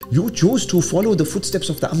You chose to follow the footsteps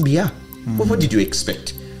of the Anbiya. What did you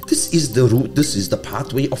expect? This is the route, this is the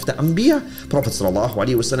pathway of the Anbiya. Prophet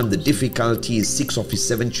ﷺ, the difficulties, 6 of his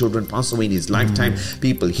 7 children passed away in his lifetime.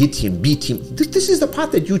 People hit him, beat him. This is the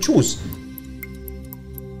path that you chose.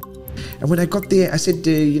 And when I got there, I said,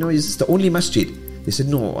 is this the only masjid? They said,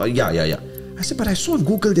 no, yeah. I said, but I saw on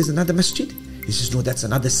Google there's another masjid. He says, no, that's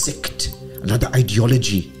another sect, another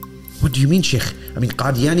ideology. What do you mean, Shaykh? I mean,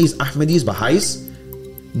 Qadianis, Ahmadis, Baha'is?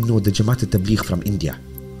 No, the Jamaat al-Tabligh from India.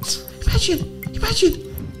 Imagine.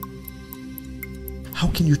 How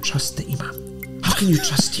can you trust the Imam? How can you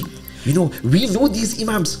trust him? We know these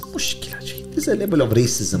Imams. There's a level of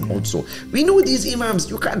racism also. We know these Imams.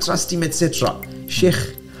 You can't trust him, etc.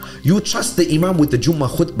 Shaykh, you trust the Imam with the Jummah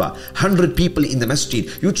khutbah, 100 people in the masjid.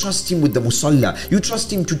 You trust him with the musalla. You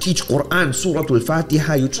trust him to teach Quran, Surah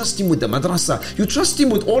Al-Fatiha. You trust him with the madrasa. You trust him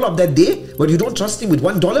with all of that day, but you don't trust him with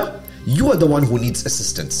 $1? You are the one who needs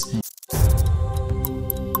assistance.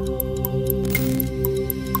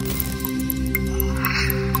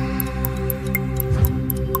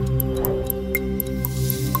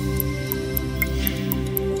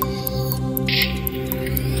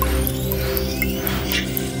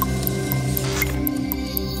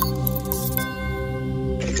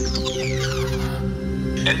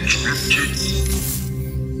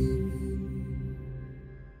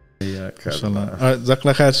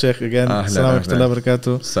 Jazakallah khair, Shaykh, again. Assalamu alaikum wa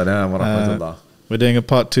barakatuh. Assalamu rahmatullah. We're doing a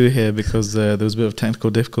part 2 here because there was a bit of technical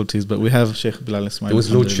difficulties, but we have Shaykh Bilal Ismail. It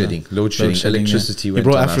was load shedding. Electricity went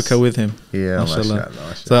on. He brought Africa with him. Yeah, mashallah.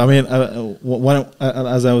 So I mean,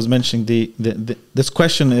 as I was mentioning, this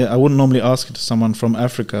question I wouldn't normally ask it to someone from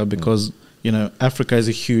Africa because Africa is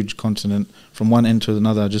a huge continent from one end to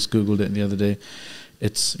another. I just googled it the other day.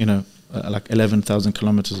 It's like 11,000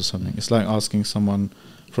 kilometers or something. It's like asking someone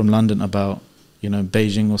from London about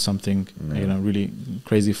Beijing or something, really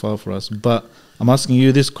crazy far for us. But I'm asking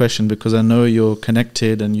you this question because I know you're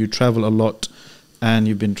connected and you travel a lot, and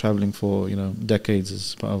you've been traveling for decades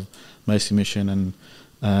as part of Mercy Mission and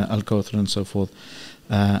Al-Kawthar and so forth,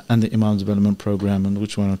 and the Imam Development Program, and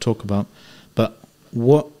which we want to talk about. But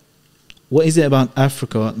what is it about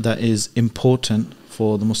Africa that is important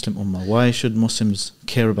for the Muslim Ummah? Why should Muslims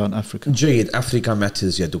care about Africa? Jayed, Africa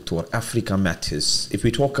matters, ya Doctor. Africa matters. If we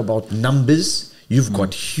talk about numbers, you've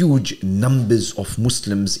got huge numbers of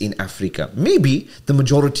Muslims in Africa. Maybe the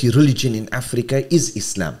majority religion in Africa is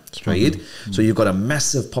Islam, right? So you've got a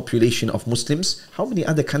massive population of Muslims. How many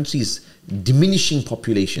other countries? Diminishing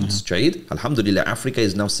populations, right? Alhamdulillah, Africa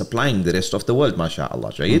is now supplying the rest of the world,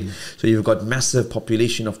 mashallah, right? So you've got massive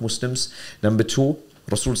population of Muslims. Number 2,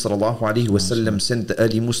 Rasul sallallahu alaihi wasallam sent the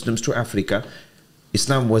early Muslims to Africa.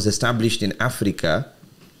 Islam was established in Africa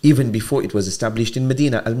even before it was established in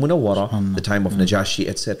Medina al-Munawwara, the time of Najashi,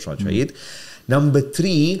 etc. Right? Number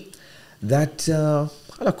 3, that ala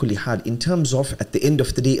kulli hal, in terms of at the end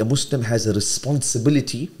of the day, a Muslim has a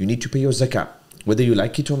responsibility. You need to pay your zakah. Whether you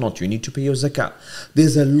like it or not, you need to pay your zakah.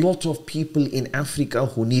 There's a lot of people in Africa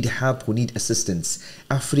who need help, who need assistance.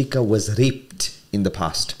 Africa was raped in the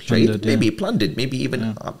past, right? Maybe plundered, maybe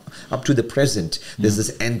even up to the present. There's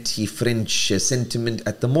this anti-French sentiment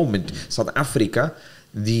at the moment. South Africa,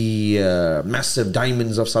 the massive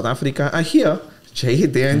diamonds of South Africa are here.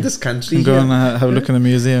 They're in this country. Go and have a look in the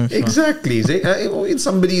museum. Exactly. In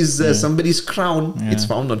somebody's crown. It's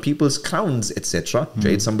found on people's crowns, etc.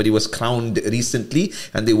 Somebody was crowned recently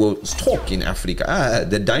and they were talk in Africa.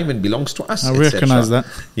 The diamond belongs to us. I recognize that.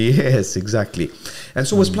 Yes, exactly. And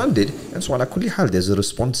so was plundered. And so ala kulli hal, there's a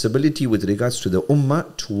responsibility with regards to the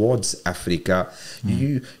ummah towards Africa.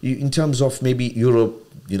 You in terms of maybe Europe,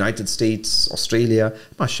 United States, Australia,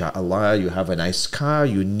 mashallah, you have a nice car,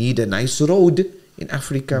 you need a nice road. In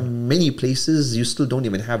Africa, many places, you still don't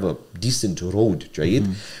even have a decent road, right?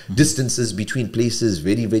 Distances between places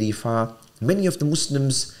very, very far. Many of the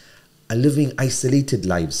Muslims are living isolated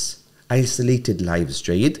lives,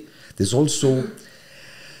 right? There's also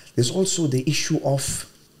the issue of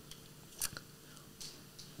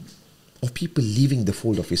people leaving the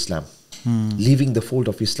fold of Islam. Leaving the fold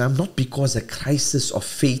of Islam, not because a crisis of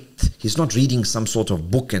faith. He's not reading some sort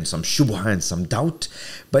of book and some shubha and some doubt,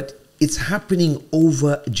 but it's happening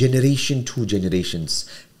over generation, 2 generations.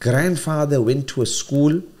 Grandfather went to a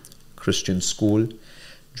school, Christian school,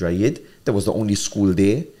 Jayed. That was the only school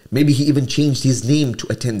there. Maybe he even changed his name to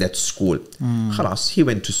attend that school. Khalas, he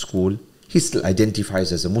went to school. He still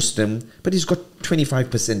identifies as a Muslim, but he's got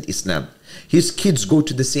 25% Islam. His kids go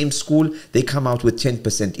to the same school, they come out with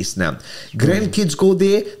 10% Islam. Grandkids go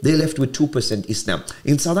there, they're left with 2% Islam.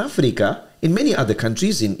 In South Africa, in many other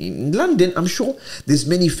countries, in London, I'm sure there's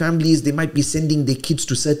many families, they might be sending their kids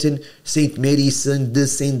to certain St. Mary's, St.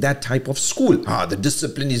 this, St. that type of school. The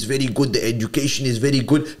discipline is very good, the education is very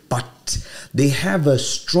good, but they have a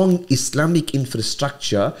strong Islamic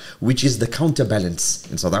infrastructure, which is the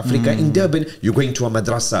counterbalance. In South Africa, in Durban, you're going to a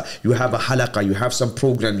madrasa, you have a halaqah, you have some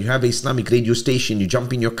program, you have an Islamic radio station, you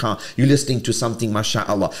jump in your car, you're listening to something,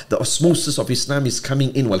 mashallah. The osmosis of Islam is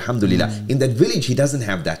coming in, alhamdulillah. In that village, he doesn't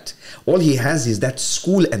have that. All he has is that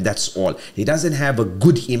school, and that's all. He doesn't have a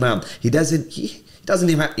good imam. He doesn't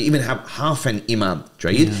even have half an imam,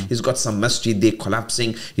 right? He's got some masjid there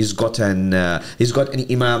collapsing. He's got an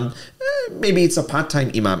imam. Maybe it's a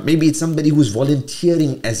part-time imam. Maybe it's somebody who's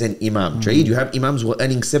volunteering as an imam, right? You have imams who are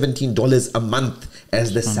earning $17 a month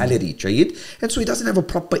as the salary, right? And so he doesn't have a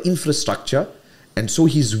proper infrastructure. And so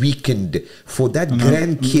he's weakened. For that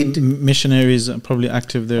grandkid, missionaries are probably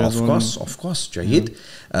active there as well. Of course, Jahid.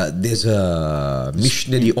 There's a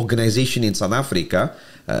missionary organization in South Africa.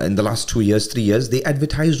 In the last 2 years, 3 years, they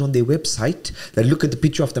advertised on their website that look at the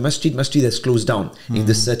picture of the masjid has closed down. In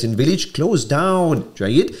this certain village, closed down,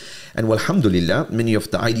 Jahid. And alhamdulillah, many of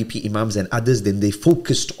the IDP imams and others, then they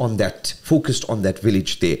focused on that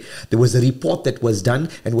village there. There was a report that was done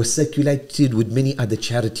and was circulated with many other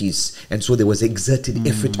charities. And so there was exerted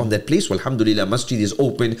effort on that place. Alhamdulillah, masjid is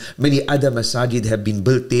open. Many other masajid have been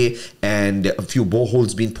built there and a few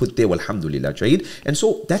boreholes been put there. Alhamdulillah, Jahid. And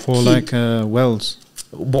so that for like wells.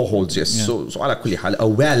 Boreholes, yes. So ala kulli hal, a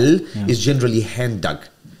well is generally hand dug.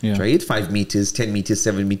 Right? 5 meters, 10 meters,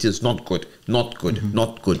 7 meters, not good.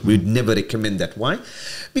 We'd never recommend that. Why?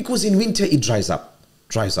 Because in winter it dries up.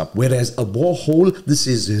 Whereas a borehole, this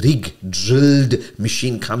is rig drilled,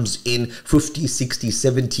 machine comes in 50, 60,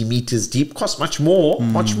 70 meters deep, costs much more,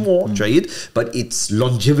 Jayid, but its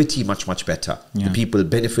longevity much better. The people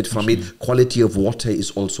benefit from it. Quality of water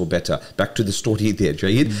is also better. Back to the story there,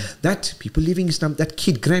 Jayid. That people living Islam, that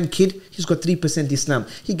grandkid, he's got 3% Islam.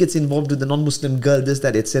 He gets involved with the non-Muslim girl, this,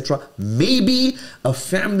 that, etc. Maybe a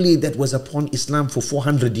family that was upon Islam for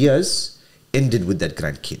 400 years ended with that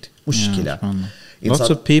grandkid. Mushkila.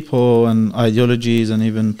 Lots of people and ideologies and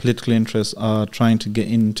even political interests are trying to get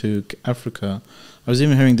into Africa. I was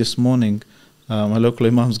even hearing this morning, my local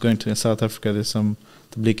imam's going to South Africa. There's some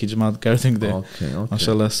Tablighi Jamaat gathering there. Okay.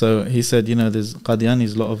 MashaAllah. So he said, there's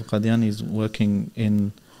Qadianis, a lot of Qadianis working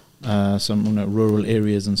in some rural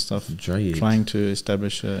areas and stuff, trying to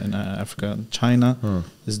establish in Africa. China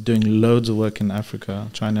is doing loads of work in Africa.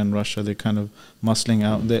 China and Russia, they're kind of muscling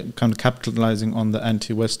out. They're kind of capitalizing on the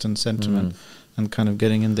anti-Western sentiment. And kind of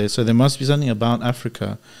getting in there. So there must be something about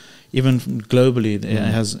Africa, even globally, it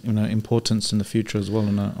has importance in the future as well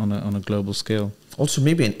on a global scale. Also,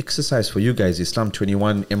 maybe an exercise for you guys, Islam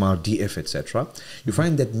 21, MRDF, etc. You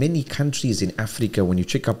find that many countries in Africa, when you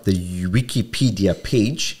check up the Wikipedia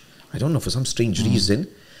page, I don't know, for some strange reason,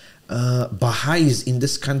 Baha'is in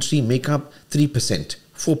this country make up 3%.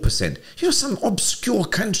 4%. Some obscure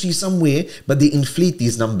country somewhere, but they inflate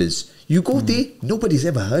these numbers. You go there, nobody's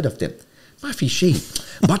ever heard of them. Mafi shay.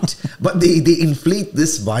 But they inflate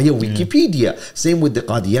this via Wikipedia. Same with the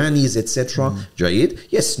Qadianis, etc. Jayid.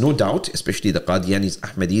 Yes, no doubt, especially the Qadianis,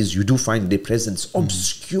 Ahmadis, you do find their presence,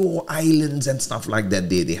 obscure islands and stuff like that.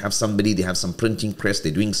 They have somebody, they have some printing press,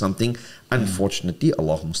 they're doing something. Unfortunately,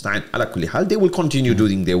 Allahu musta'an, ala kulli hal, they will continue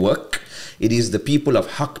doing their work. It is the people of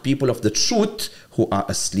haqq, people of the truth, who are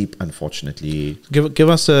asleep, unfortunately. Give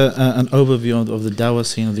us an overview of the dawah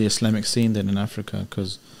scene, of the Islamic scene then in Africa,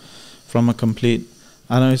 because from a complete,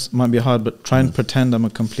 I know it might be hard, but try and pretend I'm a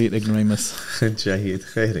complete ignoramus. Jahid,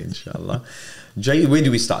 khair, inshallah. Jahid, where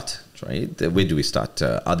do we start? Right? Where do we start?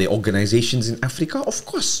 Are there organizations in Africa? Of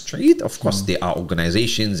course, Jahid. Of course, there are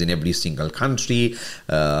organizations in every single country.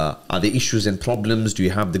 Are there issues and problems? Do you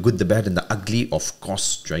have the good, the bad, and the ugly? Of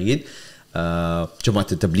course, Jahid.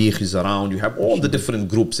 Jamaat al-Tabligh is around. You have all the different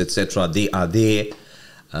groups, etc. They are there.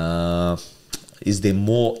 Is there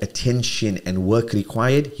more attention and work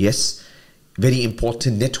required? Yes. Very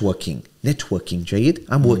important, networking, Jayid.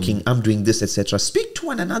 I'm working, I'm doing this, etc. Speak to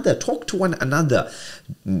one another, talk to one another.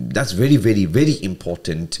 That's very, very, very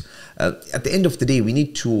important. At the end of the day, we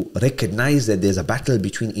need to recognize that there's a battle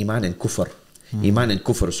between Iman and Kufr. Iman and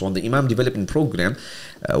Kufr. So on the Imam Development Program,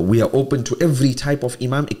 we are open to every type of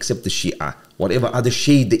Imam except the Shia. Whatever other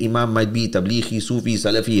shade the Imam might be, Tablighi, Sufi,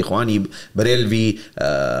 Salafi, Ikhwani, Barelvi,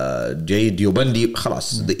 Jayid, Yobandi,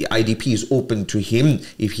 khalas. The IDP is open to him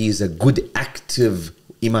if he is a good, active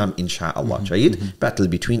Imam, insha'Allah. Jayid. Battle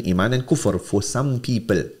between Iman and Kufr for some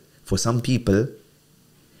people,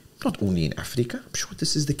 not only in Africa, I'm sure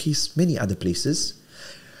this is the case many other places.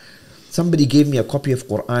 Somebody gave me a copy of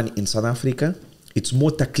Quran in South Africa. it's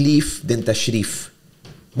more taklif than tashrif.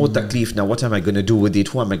 More taklif. Now, what am I going to do with it?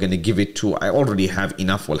 Who am I going to give it to? I already have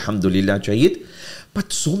enough, alhamdulillah, Jayid.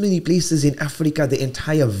 But so many places in Africa, the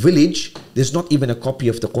entire village, there's not even a copy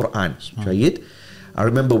of the Quran, Jayid. I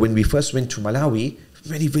remember when we first went to Malawi,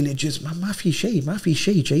 many villages, mafi shay,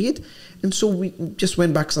 Jayid. And so we just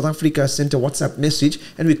went back, South Africa, sent a WhatsApp message,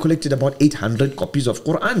 and we collected about 800 copies of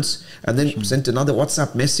Qurans. And then sent another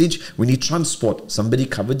WhatsApp message, we need transport. Somebody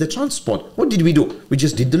covered the transport. What did we do? We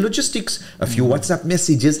just did the logistics. A few WhatsApp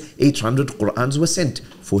messages, 800 Qurans were sent.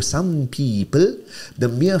 For some people, the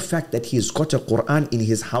mere fact that he's got a Quran in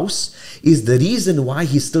his house is the reason why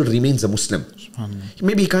he still remains a Muslim.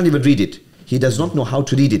 Maybe he can't even read it. He does not know how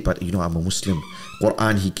to read it, but I'm a Muslim.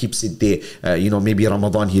 Quran, he keeps it there. Maybe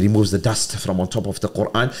Ramadan, he removes the dust from on top of the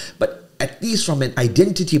Quran. But at least from an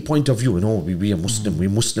identity point of view, we are Muslim, we're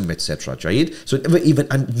Muslim, etc. Right? So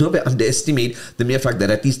never underestimate the mere fact that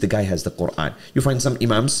at least the guy has the Quran. You find some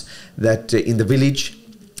imams that in the village,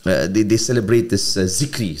 they celebrate this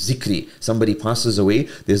zikri. Somebody passes away,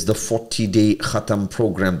 there's the 40-day khatam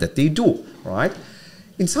program that they do, right?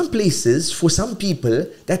 In some places, for some people,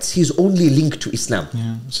 that's his only link to Islam.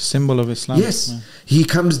 Yeah, it's a symbol of Islam. Yes. Yeah. He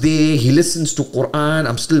comes there, he listens to Quran,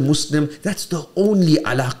 I'm still Muslim. That's the only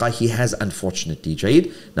alaqa he has, unfortunately,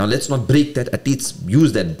 Jayid. Now, let's not break that, at least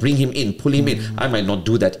use that, bring him in, pull him in. I might not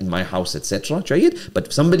do that in my house, etc., Jayid. But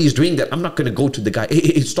if somebody is doing that, I'm not going to go to the guy,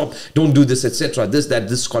 hey, stop, don't do this, etc.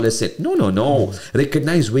 This scholar said. No.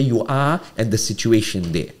 Recognize where you are and the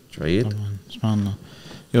situation there, Jayid. SubhanAllah.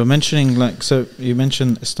 You're mentioning, you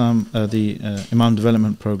mentioned Islam, the Imam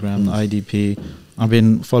Development Program, the IDP. I've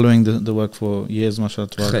been following the work for years,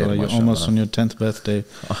 mashallah. You're almost on your 10th birthday,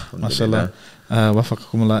 mashallah.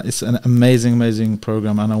 Wafaqakumullah. It's an amazing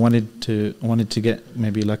program, and I wanted to get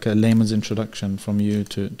maybe like a layman's introduction from you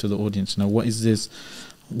to the audience. What is this?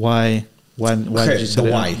 Why did you say the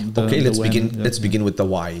why? Let's begin. Let's begin with the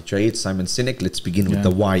why. Jayid, Simon Sinek. Let's begin with the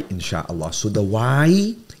why, inshallah. So the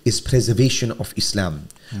why is preservation of Islam.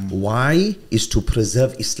 Why is to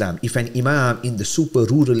preserve Islam. If an imam in the super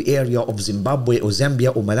rural area of Zimbabwe or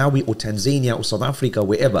Zambia or Malawi or Tanzania or South Africa,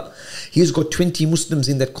 wherever, he's got 20 Muslims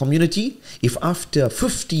in that community, if after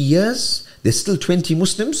 50 years there's still 20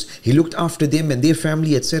 Muslims, he looked after them and their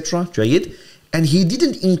family, etc., Jayid, and he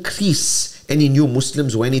didn't increase any new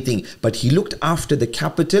Muslims or anything, but he looked after the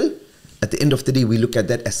capital, at the end of the day, we look at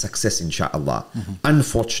that as success, inshallah.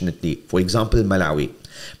 Unfortunately, for example, Malawi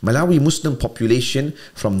Muslim population,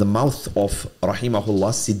 from the mouth of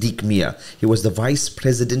Rahimahullah Siddiq Mia. He was the vice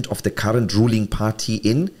president of the current ruling party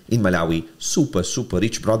in Malawi. Super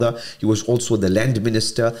rich brother. He was also the land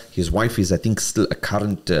minister. His wife is, I think, still a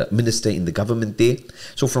current minister in the government there.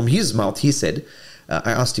 So from his mouth, he said,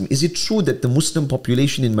 I asked him, is it true that the Muslim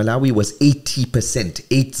population in Malawi was 80%,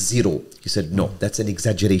 80? He said, no, that's an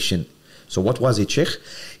exaggeration. So what was it, Shaykh?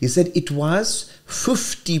 He said it was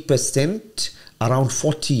 50% around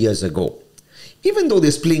 40 years ago. Even though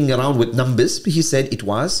they're playing around with numbers, he said it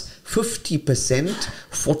was 50%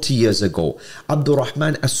 40 years ago.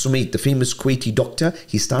 Abdurrahman As-Sumait, the famous Kuwaiti doctor,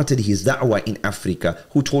 he started his da'wah in Africa.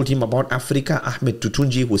 Who told him about Africa? Ahmed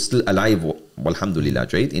Tutunji, who's still alive, alhamdulillah,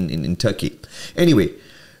 right, in Turkey. Anyway,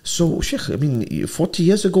 so Shaykh, 40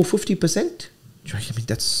 years ago, 50%?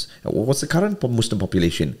 That's, what's the current Muslim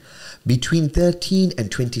population? Between 13 and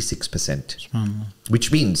 26%.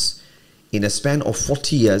 Which means, in a span of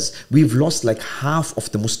 40 years, we've lost like half of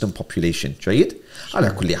the Muslim population. Jayid? Ala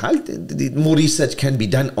kulli hal, more research can be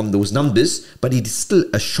done on those numbers, but it is still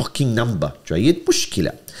a shocking number. Jayid?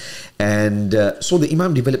 Mushkila. And so the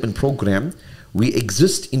Imam Development Program, we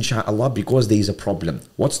exist, inshallah, because there is a problem.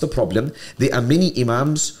 What's the problem? There are many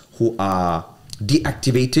Imams who are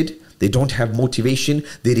deactivated. They don't have motivation.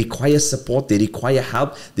 They require support. They require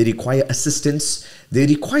help. They require assistance. They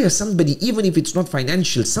require somebody, even if it's not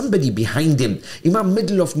financial, somebody behind them. Imam,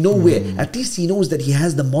 middle of nowhere. At least he knows that he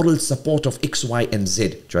has the moral support of X, Y, and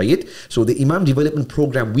Z. Right? So the Imam Development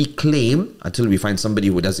Program, we claim, until we find somebody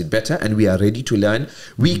who does it better, and we are ready to learn,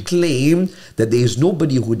 we claim that there is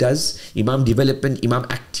nobody who does Imam Development, Imam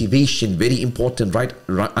Activation. Very important, right?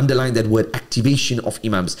 Underline that word, activation of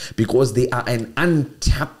Imams, because they are an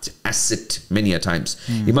untapped asset many a times.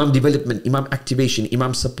 Imam Development, Imam Activation,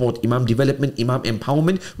 Imam Support, Imam Development, Imam Empowerment.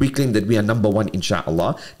 We claim that we are number one,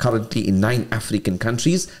 inshallah, currently in 9 African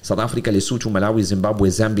countries: South Africa, Lesotho, Malawi, Zimbabwe,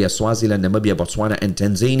 Zambia, Swaziland, Namibia, Botswana, and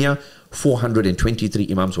Tanzania. 423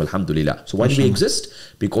 Imams, alhamdulillah. So why do we exist?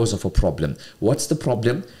 Because of a problem. What's the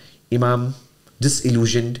problem? Imam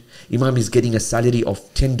disillusioned. Imam is getting a salary of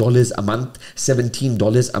 $10 a month,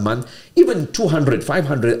 $17 a month, even $200,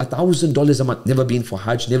 $500, $1,000 a month. Never been for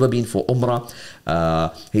Hajj, never been for Umrah.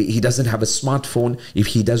 He doesn't have a smartphone. If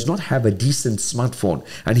he does not have a decent smartphone,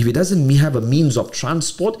 and if he doesn't have a means of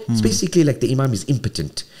transport, it's basically like the Imam is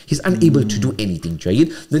impotent. He's unable to do anything,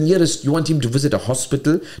 Jayid. The nearest, you want him to visit a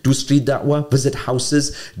hospital, do street da'wah, visit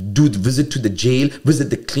houses, visit to the jail, visit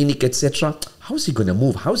the clinic, etc. How is he going to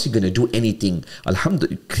move? How is he going to do anything?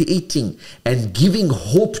 Alhamdulillah, creating and giving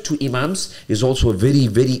hope to Imams is also a very,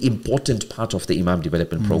 very important part of the Imam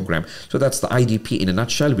Development Program. So that's the IDP in a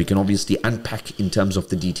nutshell. We can obviously unpack in terms of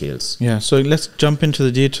the details. Yeah, so let's jump into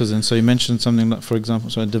the details. And so you mentioned something like, for example,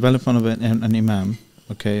 so development of an Imam.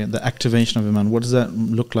 Okay, the activation of Imam, what does that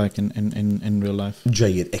look like in real life?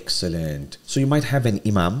 Jayid, excellent. So you might have an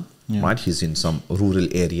Imam, right? He's in some rural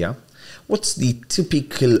area. What's the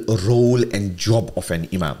typical role and job of an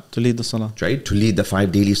Imam? To lead the Salah. Right? To lead the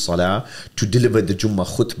 5 daily Salah, to deliver the Jummah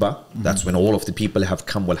khutbah. That's when all of the people have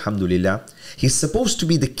come, alhamdulillah. He's supposed to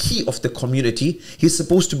be the key of the community. He's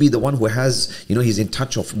supposed to be the one who has, he's in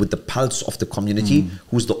touch with the pulse of the community.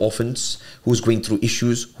 Who's the orphans, who's going through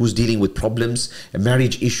issues, who's dealing with problems,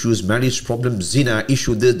 marriage issues, marriage problems, zina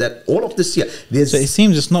issue, that all of this here. So it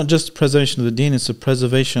seems it's not just preservation of the deen, it's a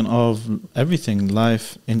preservation of everything,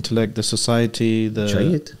 life, intellect, the society, the...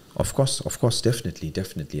 Jayid. Of course,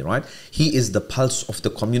 definitely, right? He is the pulse of the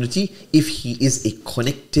community if he is a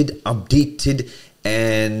connected, updated,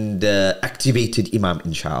 and activated Imam,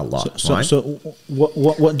 inshallah. So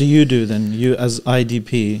what do you do then? You as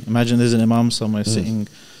IDP, imagine there's an Imam somewhere sitting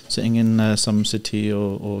in some city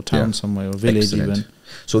or town somewhere, or village. Excellent. Even.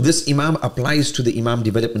 So this Imam applies to the Imam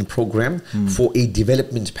Development Program for a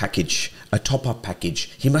development package, a top-up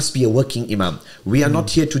package. He must be a working Imam. We are not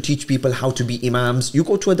here to teach people how to be Imams. You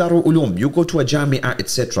go to a Darul Ulum, you go to a Jami'ah,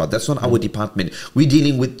 etc. That's not our department. We're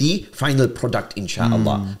dealing with the final product,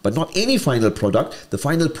 inshallah. But not any final product, the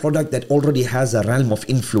final product that already has a realm of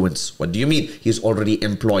influence. What do you mean? He's already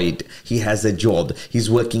employed. He has a job. He's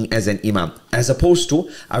working as an Imam. As opposed to,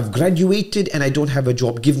 I've graduated and I don't have a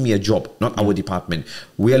job. Give me a job. Not our department.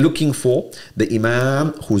 We are looking for the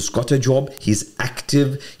Imam who's got a job, he's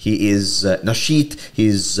active, he is nasheed,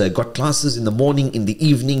 he's got classes in the morning, in the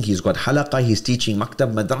evening, he's got halaqah, he's teaching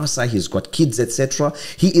maktab, madrasa, he's got kids, etc.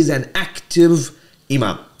 He is an active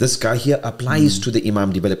Imam. This guy here applies to the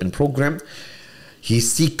Imam Development Program. He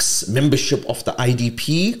seeks membership of the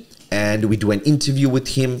IDP and we do an interview with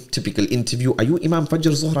him, typical interview. Are you Imam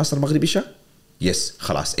Fajr, Zuhr, Asr, Maghrib, Isha? Yes,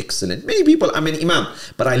 khalas, excellent. Many people, I'm an Imam,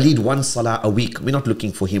 but I lead 1 Salah a week. We're not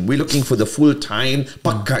looking for him. We're looking for the full-time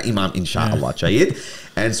Pakka Imam, inshallah. Jayid.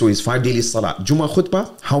 And so his 5 daily Salah. Jummah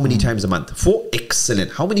khutbah, how many times a month? 4,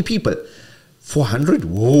 excellent. How many people? 400?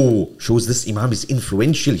 Whoa, shows this Imam is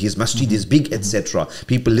influential. His masjid is big, etc.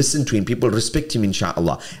 People listen to him, people respect him,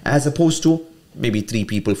 inshallah. As opposed to maybe 3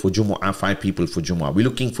 people for Jumu'ah, 5 people for Jumu'ah. We're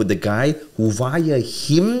looking for the guy who via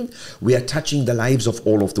him, we are touching the lives of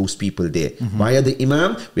all of those people there. Via the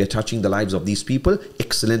Imam, we are touching the lives of these people.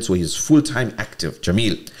 Excellent. So he's full-time active.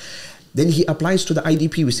 Jameel. Then he applies to the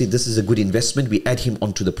IDP. We say this is a good investment. We add him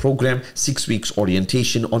onto the program. 6 weeks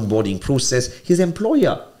orientation, onboarding process. His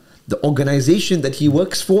employer, the organization that he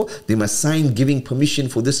works for, they must sign giving permission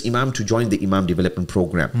for this Imam to join the Imam Development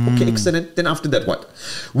Program. Okay, excellent. Then after that, what?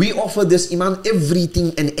 We offer this Imam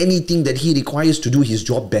everything and anything that he requires to do his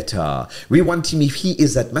job better. We want him, if he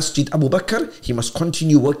is at Masjid Abu Bakr, he must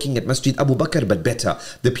continue working at Masjid Abu Bakr, but better.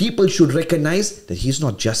 The people should recognize that he's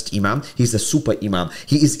not just Imam, he's a super Imam.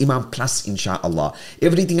 He is Imam plus, inshallah.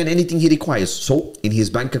 Everything and anything he requires. So, in his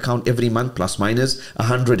bank account every month, plus minus,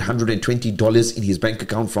 $100, $120 in his bank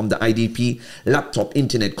account from the IDP, laptop,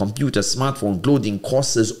 internet, computer, smartphone, clothing,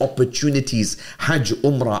 courses, opportunities, Hajj,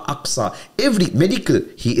 Umrah, Aqsa, every medical.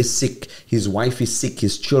 He is sick, his wife is sick,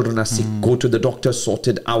 his children are sick, go to the doctor, sort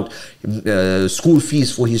it out, school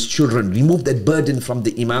fees for his children, remove that burden from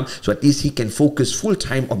the Imam, so at least he can focus full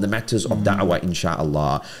time on the matters of da'wah,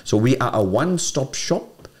 inshallah. So we are a one-stop shop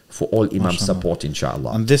for all Imam support,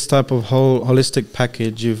 inshallah. And this type of whole holistic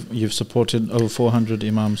package, you've supported over 400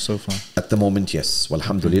 Imams so far? At the moment, yes. Well,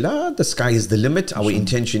 alhamdulillah, the sky is the limit. Our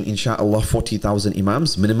intention, inshallah, 40,000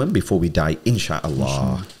 Imams minimum before we die,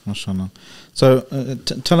 inshallah. MashaAllah. So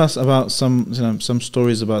tell us about some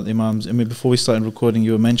stories about the Imams. I mean, before we started recording,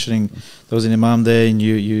 you were mentioning there was an Imam there, and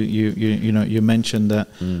you mentioned that.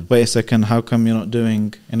 Wait a second, how come you're not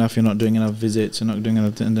doing enough? You're not doing enough visits. You're not doing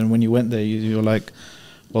enough. And then when you went there, you're like,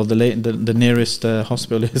 well, the nearest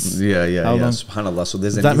hospital is how long? Subhanallah. So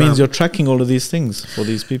there's that means you're tracking all of these things for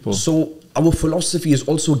these people. So our philosophy is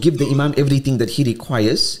also give the Imam everything that he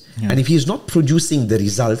requires, and if he's not producing the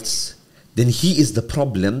results, then he is the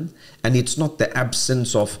problem, and it's not the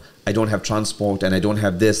absence of I don't have transport and I don't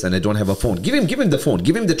have this and I don't have a phone. Give him the phone,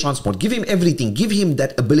 give him the transport, give him everything, give him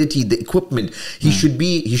that ability, the equipment. He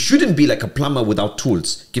shouldn't be like a plumber without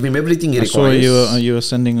tools. Give him everything he requires. So you were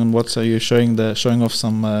sending on WhatsApp, you're showing off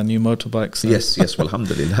some new motorbikes. Yes, well,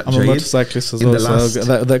 alhamdulillah. I'm a motorcyclist as well,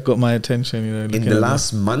 so that got my attention. In the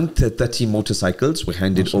last month, 30 motorcycles were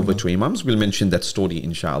handed over to imams. We'll mention that story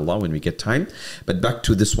inshallah when we get time. But back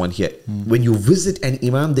to this one here. When you visit an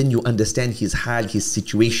imam, then you understand his hal, his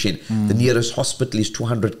situation. The nearest hospital is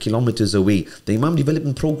 200 kilometers away. The Imam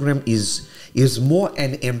Development Program is more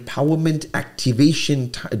an empowerment,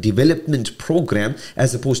 activation, development program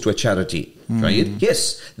as opposed to a charity. Right?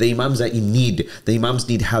 Yes, the imams are in need. The imams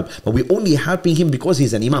need help. But we're only helping him because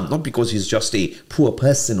he's an imam, not because he's just a poor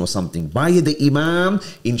person or something. By the imam,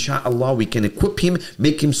 inshallah, we can equip him,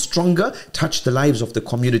 make him stronger, touch the lives of the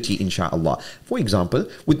community, inshallah. For example,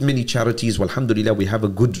 with many charities, alhamdulillah, we have a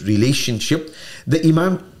good relationship. The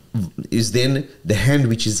imam is then the hand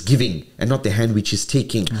which is giving and not the hand which is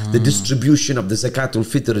taking. The distribution of the zakatul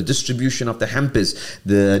fitr, the distribution of the hampers,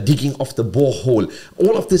 the digging of the borehole,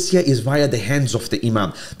 all of this here is via the hands of the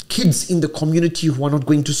imam. Kids in the community who are not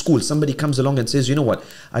going to school, somebody comes along and says, you know what,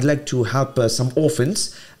 I'd like to help some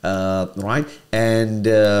orphans, right, and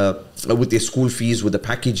with their school fees, with the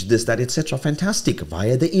package, this, that, etc. Fantastic,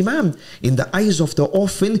 via the imam. In the eyes of the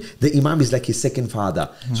orphan, the imam is like his second father.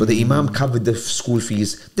 So the imam covered the school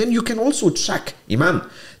fees. Then you can also track, imam,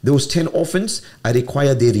 those 10 orphans, I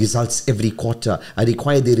require their results every quarter. I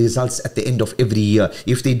require their results at the end of every year.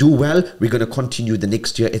 If they do well, we're going to continue the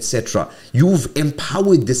next year, etc. You've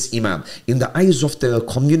empowered this imam. In the eyes of the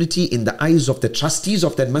community, in the eyes of the trustees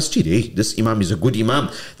of that masjid, hey, this imam is a good imam.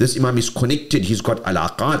 This imam is connected. He's got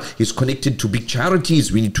alaqat. He's connected to big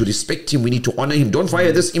charities. We need to respect him. We need to honor him. Don't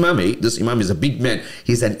fire this imam. Hey, this imam is a big man.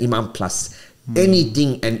 He's an imam plus.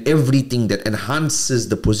 Anything and everything that enhances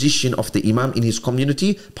the position of the imam in his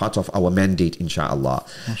community, part of our mandate, inshallah.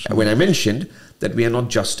 When I mentioned that we are not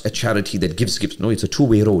just a charity that gives, no, it's a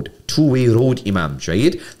two-way road, imam,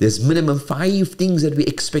 Jayed. There's minimum 5 things that we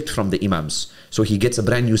expect from the imams. So he gets a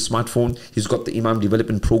brand new smartphone. He's got the Imam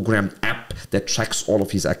Development Program app that tracks all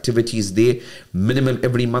of his activities there. Minimum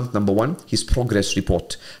every month, number 1, his progress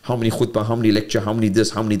report. How many khutbah, how many lecture, how many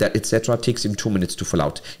this, how many that, etc. Takes him 2 minutes to fill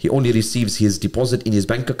out. He only receives his deposit in his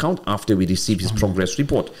bank account after we receive his progress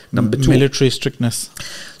report. Number 2. Military strictness.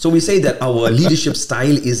 So we say that our leadership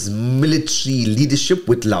style is military leadership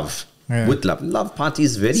with love. Yeah. With love. Love party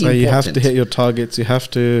is very important. So you have to hit your targets. You have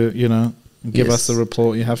to, give us a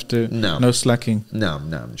report. You have to, no slacking. No,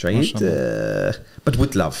 Jayed. But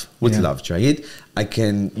with love, Jayed.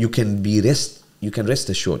 You can rest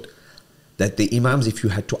assured that the imams, if you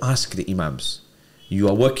had to ask the imams, you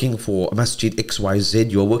are working for a masjid XYZ,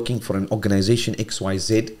 you are working for an organization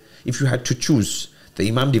XYZ, if you had to choose the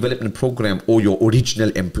Imam Development Program or your original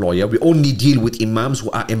employer, we only deal with imams who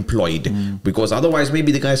are employed, because otherwise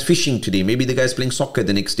maybe the guy's fishing today, maybe the guy's playing soccer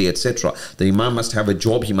the next day, etc. The imam must have a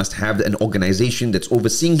job, he must have an organization that's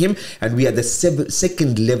overseeing him, and we are the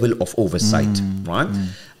second level of oversight, right?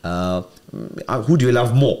 Who do you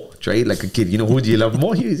love more? Right? Like a kid, who do you love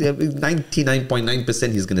more?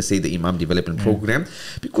 99.9% he's going to say the Imam Development Program,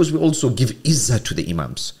 because we also give izzah to the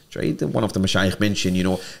imams. Right? One of the mashayikh mentioned,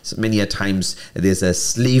 many a times there's a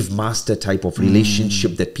slave master type of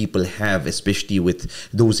relationship that people have, especially with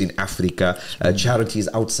those in Africa, charities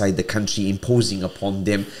outside the country imposing upon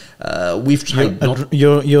them. We've tried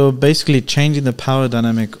you're basically changing the power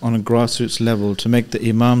dynamic on a grassroots level to make the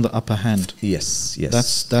imam the upper hand. Yes.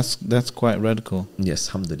 That's quite radical. Yes,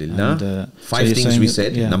 alhamdulillah. And, 5 things we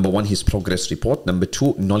said. Number 1, his progress report. Number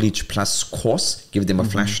 2, knowledge plus course. Give them a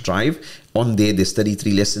flash drive. On there's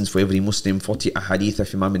 33 lessons for every Muslim, 40 ahadith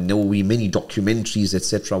of Imam al-Nawawi, many documentaries,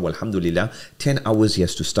 etc. Well, alhamdulillah, 10 hours he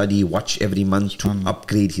has to study, watch every month to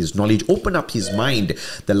upgrade his knowledge, open up his mind.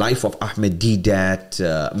 The life of Ahmed Deedat,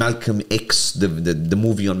 Malcolm X, the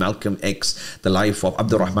movie on Malcolm X, the life of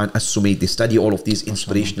Abdurrahman As-Sumayd. They study all of these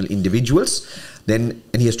inspirational individuals. And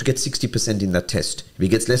he has to get 60% in that test. If he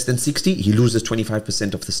gets less than 60, he loses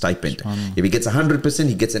 25% of the stipend. If he gets 100%,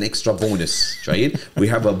 he gets an extra bonus. Right? We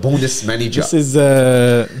have a bonus manager. This is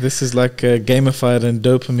like gamified and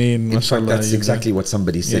dopamine. In fact, that's exactly what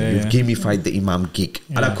somebody said. You've gamified the imam gig.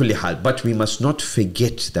 Ala kulli hal. But we must not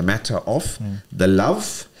forget the matter of the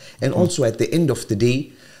love, and also at the end of the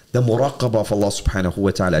day, the muraqabah of Allah subhanahu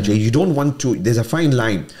wa ta'ala. You don't want to, there's a fine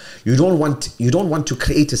line. You don't want to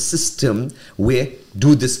create a system where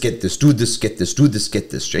do this, get this, do this, get this, do this, get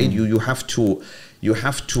this, right? You have to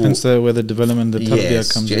hence where the development, the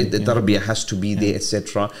tarbiyah comes in. The tarbiyah has to be there,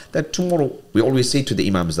 etc. That tomorrow, we always say to the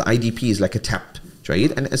imams, the IDP is like a tap,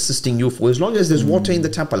 right? And assisting you for as long as there's water in the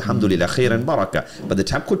tap, alhamdulillah, khair and barakah. But the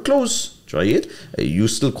tap could close, right? You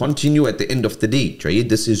still continue at the end of the day, right?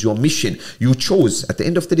 This is your mission. You chose, at the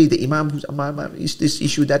end of the day, the imam who's is this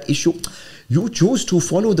issue, that issue. You chose to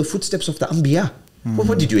follow the footsteps of the anbiya.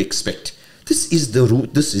 What did you expect? This is the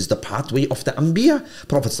route, this is the pathway of the Anbiya.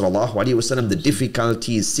 Prophet ﷺ, the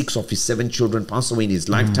difficulties, 6 of his 7 children passed away in his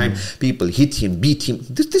lifetime. People hit him, beat him.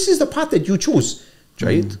 This is the path that you chose.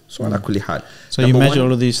 Right? So, ala kulli hal. So you measure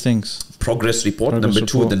all of these things. Progress report. Number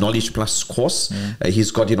 2, the Knowledge Plus course. He's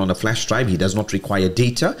got it on a flash drive. He does not require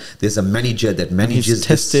data. There's a manager that manages.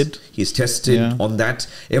 He's tested on that.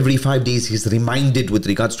 Every 5 days he's reminded with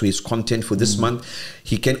regards to his content for this month.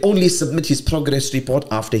 He can only submit his progress report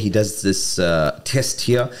after he does this test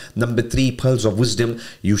here. Number 3, pearls of wisdom.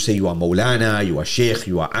 You say you are Maulana, you are Shaykh,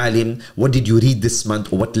 you are Alim. What did you read this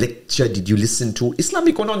month, or what lecture did you listen to?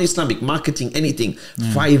 Islamic or non-Islamic, marketing, anything.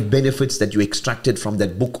 5 benefits that you extracted from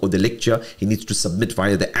that book or the lecture. He needs to submit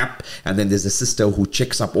via the app, and then there's a sister who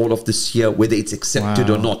checks up all of this here, whether it's accepted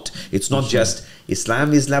or not. It's not just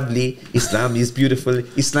Islam is lovely, Islam is beautiful,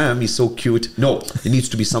 Islam is so cute. No, it needs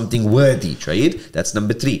to be something worthy, right? That's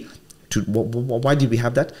number 3. Why did we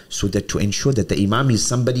have that? So that to ensure that the imam is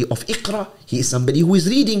somebody of iqra, he is somebody who is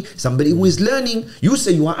reading, somebody who is learning. You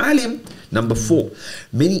say you are alim. Number 4,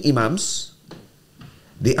 many imams,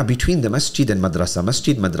 they are between the masjid and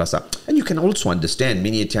madrasa, and you can also understand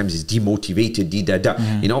many times it's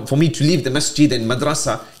demotivated, you know, for me to leave the masjid and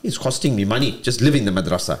madrasa, it's costing me money. Just live in the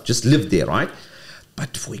madrasa, just live there, right?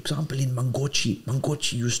 But for example, in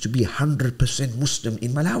Mangochi used to be 100% Muslim.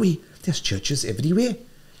 In Malawi, there's churches everywhere.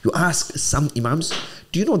 You ask some imams,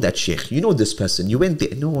 do you know that Shaykh? You know this person? You went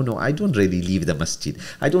there? No, I don't really leave the masjid.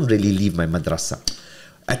 I don't really leave my madrasa.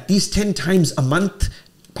 At least 10 times a month,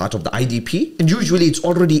 part of the IDP, and usually it's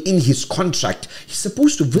already in his contract. He's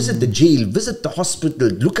supposed to visit the jail, visit the hospital,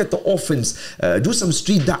 look at the orphans, do some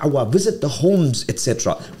street da'wah, visit the homes,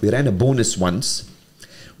 etc. We ran a bonus once.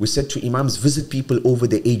 We said to imams, visit people over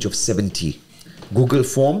the age of 70. Google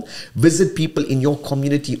form, visit people in your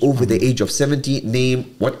community over the age of 70,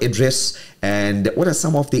 name, what address, and what are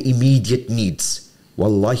some of the immediate needs.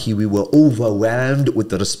 Wallahi, we were overwhelmed with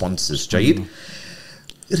the responses, Jayid.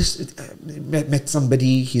 Met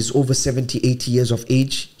somebody, he's over 70, 80 years of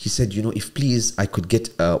age. He said, you know, if please I could get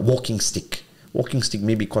a walking stick. Walking stick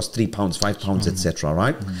maybe cost £3, £5, etc.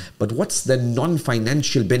 Right? But what's the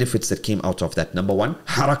non-financial benefits that came out of that? Number 1,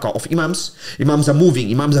 harakah of imams. Imams are moving,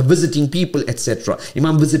 imams are visiting people, etc.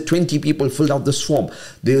 Imam visit 20 people, filled out this form.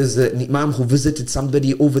 There's an imam who visited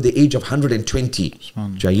somebody over the age of 120.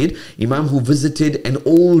 Jayid. Imam who visited an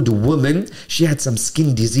old woman. She had some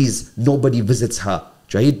skin disease. Nobody visits her.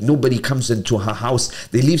 Right? Nobody comes into her house.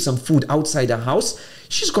 They leave some food outside her house.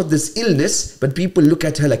 She's got this illness, but people look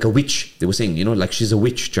at her like a witch. They were saying, you know, like she's a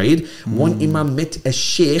witch. Right? One imam met a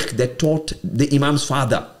sheikh that taught the imam's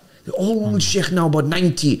father. The old sheikh now, about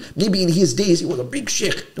 90. Maybe in his days, he was a big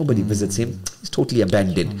sheikh. Nobody visits him. He's totally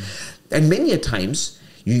abandoned. And many a times,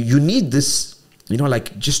 you need this, you know,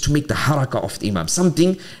 like just to make the harakah of the imam,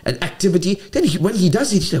 something, an activity. Then when he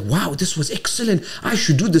does it, he's like, wow, this was excellent. I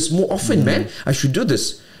should do this more often, man. I should do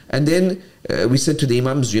this. And then we said to the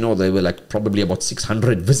imams, you know, there were like probably about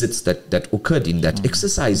 600 visits that occurred in that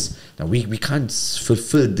exercise. Now we can't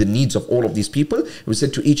fulfill the needs of all of these people. We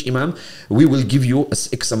said to each imam, we will give you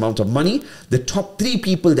X amount of money. The top 3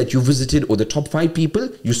 people that you visited, or the top 5 people,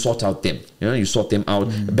 you sort out them. You know, you sort them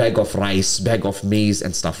out. A bag of rice, bag of maize,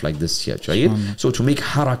 and stuff like this here. So to make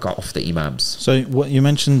harakah of the imams. So what you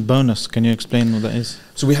mentioned bonus. Can you explain what that is?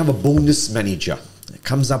 So we have a bonus manager.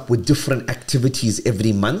 Comes up with different activities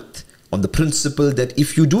every month on the principle that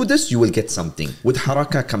if you do this, you will get something. With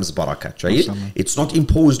harakah comes barakah, right? It's not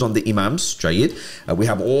imposed on the imams, right? We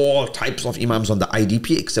have all types of imams on the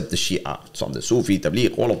IDP except the Shia. So on the Sufi,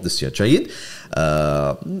 Tabligh, all of this here, right?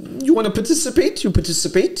 You want to participate, you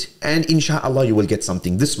participate, and inshallah you will get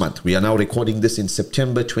something this month. We are now recording this in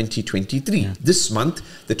September 2023. This month,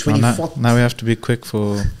 the 24th. Now we have to be quick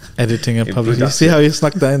for editing and publishing. See how you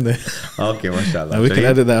snuck that in there? Okay, mashallah. Now we can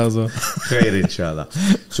edit that as well. Khair, inshallah.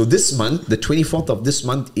 So this month, the 24th of this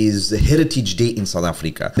month, is the Heritage Day in South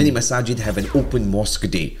Africa. Many masajid have an open mosque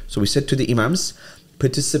day. So we said to the imams,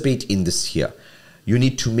 participate in this here. You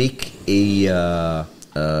need to make a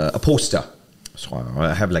poster. So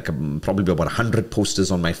I have like probably about 100 posters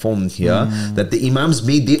on my phone here that the imams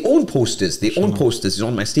made their own posters. Their own posters is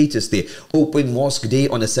on my status there. Open mosque day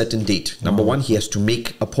on a certain date. Number one, he has to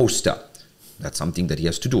make a poster. That's something that he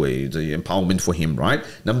has to do. It's empowerment for him, right?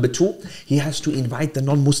 Number two, he has to invite the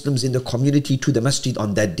non-Muslims in the community to the masjid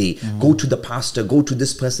on that day. Go to the pastor, go to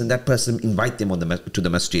this person, that person, invite them to the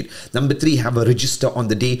masjid. Number three, have a register on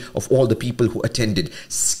the day of all the people who attended.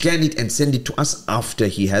 Scan it and send it to us after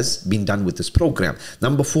he has been done with this program.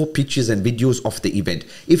 Number four, pictures and videos of the event.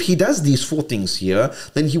 If he does these four things here,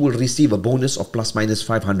 then he will receive a bonus of plus minus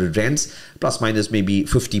 500 rands, plus minus maybe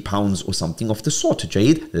 50 pounds or something of the sort.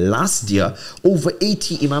 Jayed, last year, over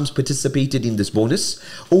 80 imams participated in this bonus.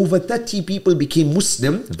 Over 30 people became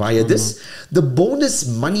Muslim via this. The bonus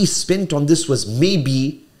money spent on this was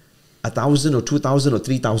maybe 1,000 or 2,000 or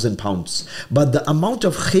 3,000 pounds. But the amount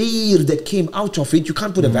of khair that came out of it, you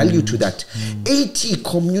can't put a value to that. 80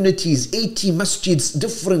 communities, 80 masjids,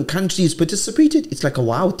 different countries participated. It's like a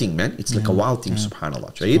wow thing, man. It's like a wow thing,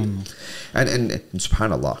 subhanAllah. And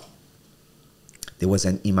subhanAllah, there was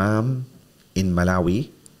an imam in Malawi.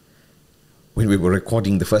 When we were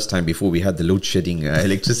recording the first time before we had the load shedding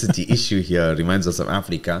electricity issue here, reminds us of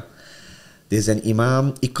Africa. There's an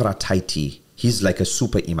Imam Ikra Taiti. He's like a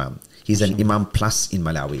super Imam. He's an Imam plus in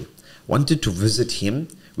Malawi. Wanted to visit him.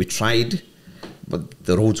 We tried, but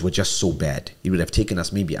the roads were just so bad. It would have taken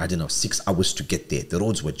us maybe, 6 hours to get there. The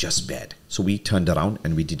roads were just bad. So we turned around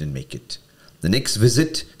and we didn't make it. The next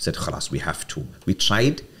visit, said, khalas, we have to. We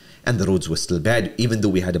tried and the roads were still bad, even though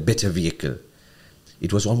we had a better vehicle.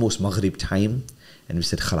 It was almost Maghrib time, and we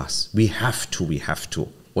said, khalas, we have to.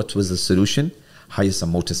 What was the solution? Hire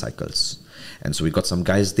some motorcycles. And so we got some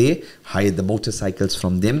guys there, hired the motorcycles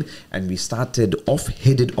from them, and we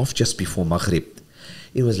headed off just before Maghrib.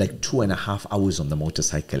 It was like 2.5 hours on the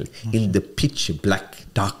motorcycle in the pitch black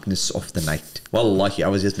darkness of the night. Wallahi, I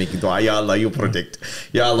was just making dua, Ya Allah, you protect.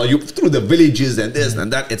 Ya Allah, you through the villages and this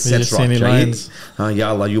and that, etc. Ya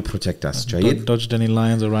Allah, you protect us. Dodged any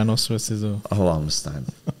lions or rhinoceroses? Or? Allah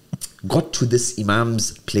understand. Got to this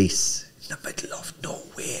Imam's place in the middle of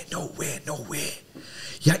nowhere.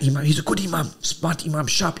 Yeah, Imam, he's a good Imam, smart Imam,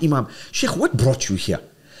 sharp Imam. Shaykh, what brought you here?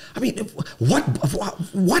 I mean,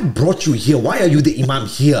 what brought you here? Why are you the Imam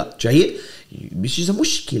here, Jahid? This is a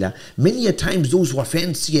mushkila. Many a times those who are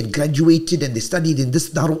fancy and graduated and they studied in this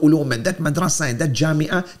Darul Ulum and that madrasa and that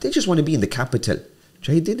Jami'ah, they just want to be in the capital.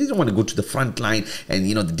 Jahid, they don't want to go to the front line and,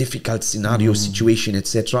 the difficult scenario, situation,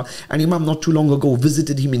 etc. And Imam not too long ago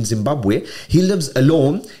visited him in Zimbabwe. He lives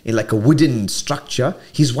alone in like a wooden structure.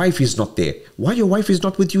 His wife is not there. Why your wife is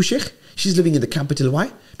not with you, Shaykh? She's living in the capital.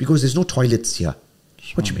 Why? Because there's no toilets here.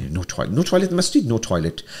 What do you mean, no toilet? No toilet in the masjid? No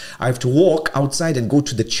toilet. I have to walk outside and go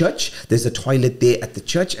to the church. There's a toilet there at the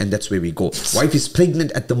church, and that's where we go. Wife is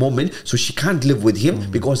pregnant at the moment, so she can't live with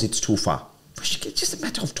him because it's too far. It's just a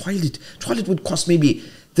matter of toilet. Toilet would cost maybe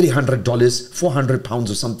 $300, 400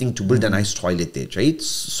 pounds or something to build a nice toilet there, right?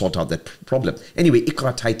 Sort out that problem. Anyway,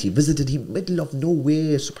 Ikra Taiti visited him middle of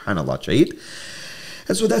nowhere, subhanAllah, right?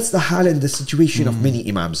 And so that's the hal and the situation of many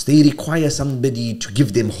imams. They require somebody to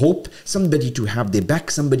give them hope, somebody to have their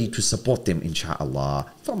back, somebody to support them, inshaAllah.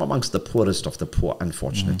 From amongst the poorest of the poor,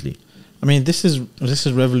 unfortunately. I mean, this is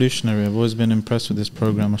revolutionary. I've always been impressed with this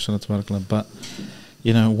program, mashallah tabarakallah. But,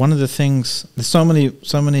 one of the things, there's so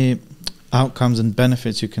many outcomes and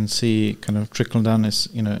benefits you can see kind of trickle down. Is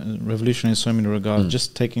revolutionary in so many regards.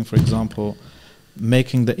 Just taking, for example,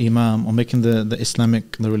 making the imam or making the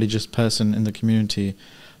Islamic, the religious person in the community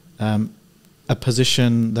a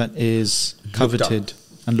position that is coveted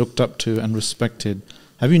and looked up to and respected.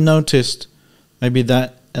 Have you noticed maybe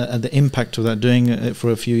that the impact of that, doing it for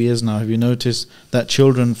a few years now? Have you noticed that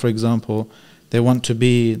children, for example, they want to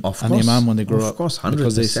be an imam when they grow up? Of course,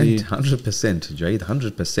 100%, 100%, Jahid,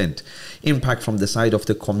 100%. Impact from the side of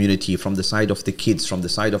the community, from the side of the kids, from the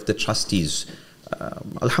side of the trustees.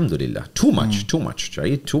 Alhamdulillah, too much,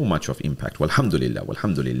 Jahid, too much of impact.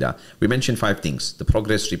 Alhamdulillah. We mentioned 5 things: the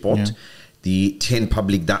progress report, the 10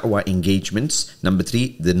 public da'wah engagements. Number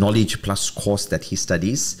 3, the knowledge plus course that he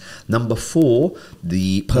studies. Number 4,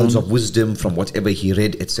 the pearls of wisdom from whatever he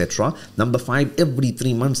read, etc. Number 5, every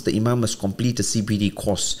 3 months the imam must complete a CPD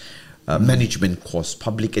course. Management course,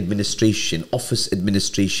 public administration, office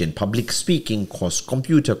administration, public speaking course,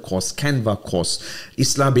 computer course, Canva course,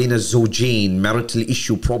 Islam baina zawjain, marital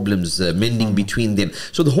issue problems, mending between them.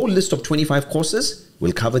 So the whole list of 25 courses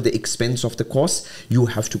will cover the expense of the course. You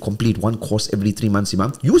have to complete 1 course every 3 months,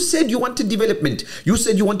 Imam. You said you wanted development. You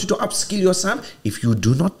said you wanted to upskill yourself. If you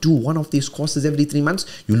do not do one of these courses every 3 months,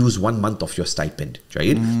 you lose 1 month of your stipend.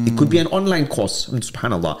 It could be an online course.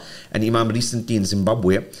 Subhanallah. An Imam recently in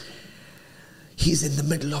Zimbabwe, He's in the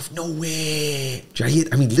middle of nowhere.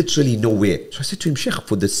 Jahid, I mean, literally nowhere. So I said to him, Shaykh,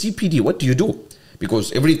 for the CPD, what do you do?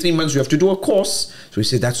 Because every 3 months you have to do a course. So he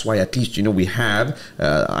said, that's why at least, we have,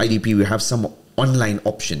 IDP, we have some online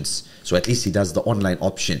options. So at least he does the online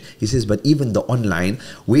option. He says, but even the online,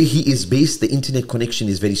 where he is based, the internet connection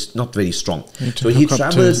is not very strong. So he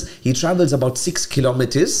travels about 6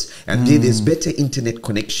 kilometers, and there's better internet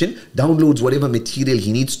connection, downloads whatever material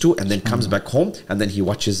he needs to, and then comes back home, and then he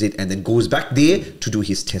watches it, and then goes back there to do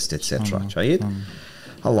his test, etc.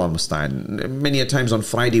 Allah musta'an. Many a times on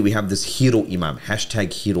Friday we have this hero imam,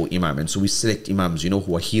 #hero imam, and so we select imams,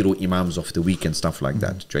 who are hero imams of the week and stuff like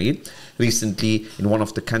that. Recently in one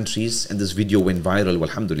of the countries, and this video went viral,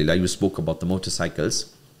 alhamdulillah, you spoke about the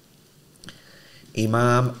motorcycles.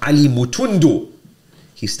 Imam Ali Mutundu,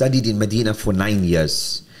 he studied in Medina for 9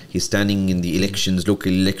 years. He's standing in the elections,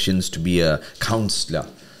 local elections, to be a counselor.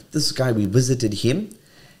 This guy, we visited him.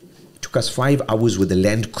 Took us 5 hours with a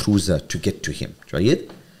Land Cruiser to get to him.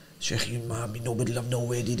 Shaykh, Imam, in the middle of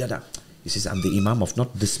nowhere. He says, I'm the Imam of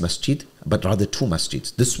not this masjid, but rather 2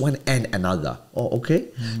 masjids. This one and another. Oh, okay.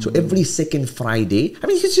 So every second Friday, I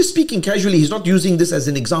mean, he's just speaking casually. He's not using this as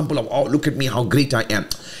an example of, oh, look at me, how great I am.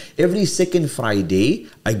 Every second Friday,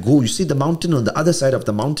 I go, you see the mountain on the other side of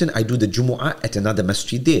the mountain, I do the Jumu'ah at another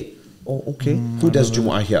masjid there. Oh, okay. Who does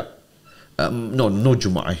Jumu'ah here? No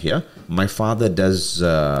Jumu'ah here. My father does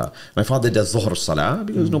Dhuhr Salah,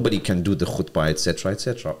 because nobody can do the khutbah, etc.,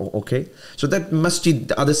 etc. Oh, okay. So that masjid,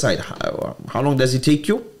 the other side, how long does it take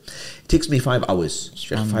you? It takes me 5 hours.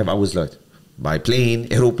 5 hours late. By plane,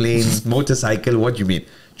 aeroplane, motorcycle, what do you mean?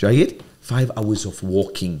 Jahid, 5 hours of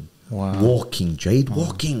walking. Wow. Walking, Jahid,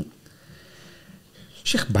 walking.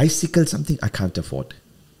 Shaykh, bicycle, something I can't afford.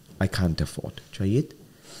 Jahid.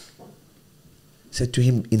 Said to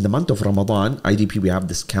him, in the month of Ramadan, IDP, we have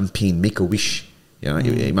this campaign, make a wish.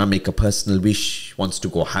 Imam make a personal wish, wants to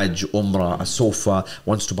go Hajj, Umrah, a sofa,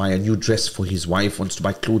 wants to buy a new dress for his wife, wants to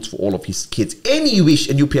buy clothes for all of his kids. Any wish,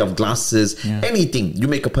 a new pair of glasses, anything. You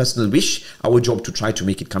make a personal wish, our job to try to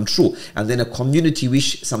make it come true. And then a community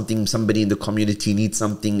wish, somebody in the community needs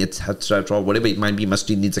something, etc., whatever it might be,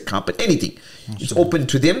 masjid needs a carpet, anything. It's open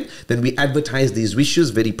to them. Then we advertise these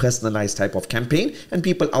wishes, very personalized type of campaign, and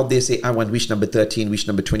people out there say, I want wish number 13, wish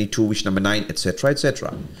number 22, wish number 9, etc.,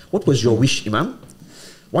 etc. What was your wish, Imam?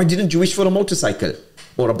 Why didn't you wish for a motorcycle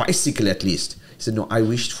or a bicycle at least? He said, no, I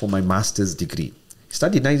wished for my master's degree. He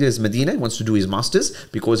studied 9 years in Medina, he wants to do his master's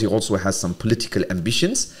because he also has some political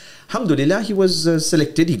ambitions. Alhamdulillah, he was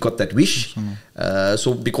selected, he got that wish.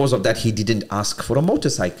 So because of that, he didn't ask for a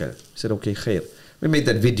motorcycle. He said, okay, khair. We made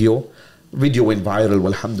that video. Video went viral,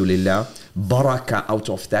 alhamdulillah. Barakah out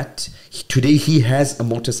of that. Today he has a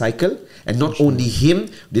motorcycle, and not only him,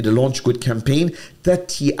 did a Launch Good campaign.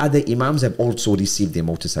 30 other imams have also received their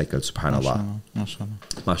motorcycles, subhanallah.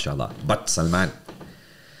 MashaAllah. But Salman,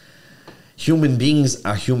 human beings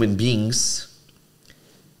are human beings,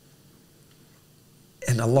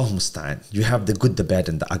 and Allah musta'an, you have the good, the bad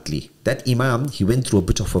and the ugly. That imam, he went through a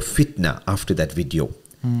bit of a fitna after that video.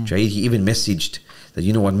 He even messaged that,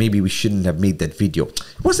 you know what, maybe we shouldn't have made that video.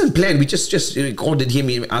 It wasn't planned. We just recorded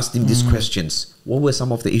him, asked him these questions. What were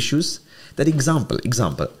some of the issues? That example.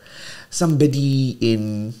 Somebody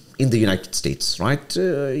in the United States, right?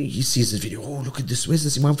 He sees this video. Oh, look at this. Where's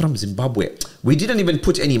this imam from? Zimbabwe. We didn't even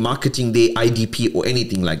put any marketing there, IDP or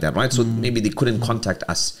anything like that, right? So maybe they couldn't contact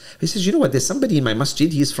us. He says, you know what, there's somebody in my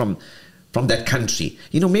masjid. He's from that country.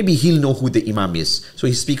 Maybe he'll know who the imam is. So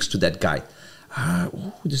he speaks to that guy.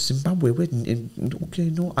 The Zimbabwe. Okay,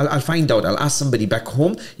 no. I'll find out. I'll ask somebody back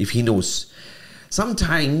home if he knows.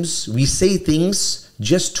 Sometimes we say things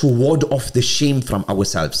just to ward off the shame from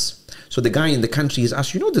ourselves. So the guy in the country is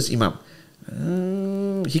asked, you know this imam?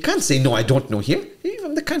 He can't say, no, I don't know him. He's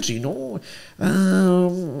from the country,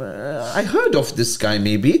 I heard of this guy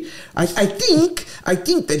maybe. I think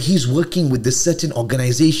that he's working with this certain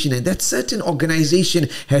organization, and that certain organization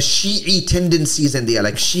has Shi'i tendencies, and they are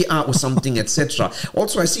like Shia or something, etc.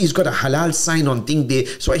 Also, I see he's got a halal sign on thing there,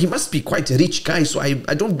 so he must be quite a rich guy. So I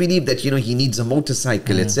don't believe that he needs a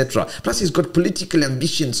motorcycle, etc. Plus, he's got political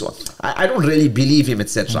ambitions, so I don't really believe him,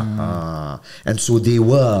 etc. And so they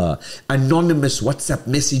were anonymous WhatsApp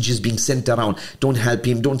messages being sent around. Don't help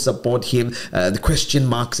him, don't support him, the question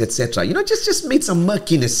marks, etc. Just made some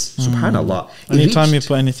murkiness. Subhanallah. Anytime you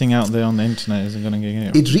put anything out there on the internet, isn't going to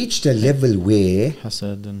get it. It reached a level where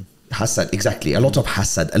Hasad, exactly. A lot of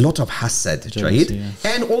hasad. Jealousy, right?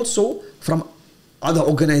 And also from other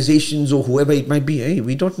organizations or whoever it might be, hey,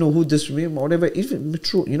 we don't know who this, whatever, if it's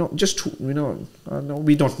true, no,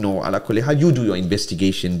 we don't know. Ala kulli hal, you do your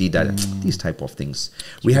investigation, these type of things.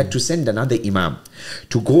 We had to send another imam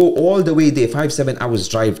to go all the way there, 5-7 hours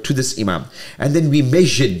drive to this imam. And then we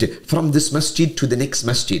measured from this masjid to the next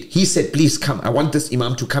masjid. He said, please come, I want this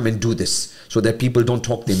imam to come and do this, so that people don't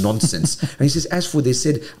talk their nonsense. And he says, as for, they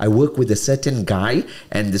said, I work with a certain guy,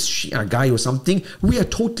 and this Shia guy or something, we are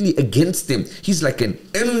totally against him. He's like an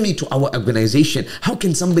enemy to our organization. How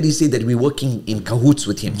can somebody say that we're working in cahoots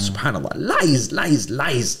with him? Subhanallah.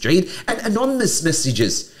 Lies, right? And anonymous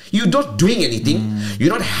messages. You're not doing anything,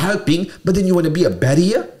 you're not helping, but then you want to be a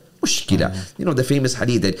barrier? Mushkila. The famous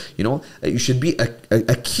hadith that, you should be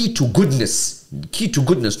a key to goodness. Key to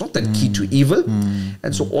goodness, not that key to evil.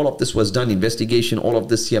 And so all of this was done, investigation, all of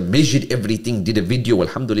this here, measured everything, did a video.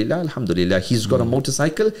 Alhamdulillah, he's got a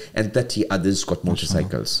motorcycle and 30 others got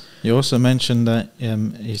motorcycles. You also mentioned that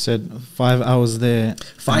he said 5 hours there.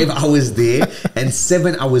 5 hours there and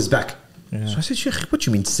 7 hours back. Yeah. So I said, Shaykh, what do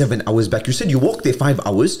you mean 7 hours back? You said you walked there 5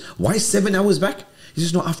 hours. Why 7 hours back? He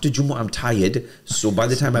says, no, after Jummah I'm tired, so by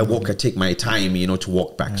the time I walk, I take my time, to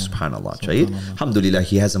walk back. Subhanallah. Alhamdulillah,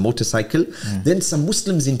 he has a motorcycle. Then some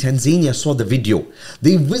Muslims in Tanzania saw the video.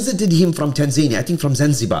 They visited him from Tanzania, I think from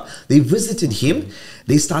Zanzibar. They visited him.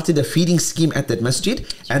 They started a feeding scheme at that masjid,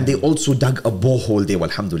 and they also dug a borehole there.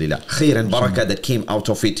 Alhamdulillah, khair and barakah that came out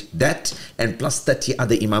of it. That and plus 30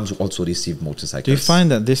 other imams who also received motorcycles. Do you find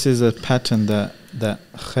that this is a pattern that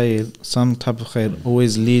khair, some type of khair,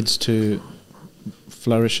 always leads to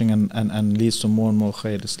flourishing and leads to more and more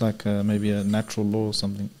khair? It's like maybe a natural law or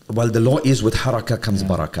something. Well, the law is with harakah comes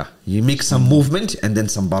barakah. You make some movement and then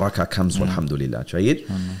some barakah comes. Alhamdulillah.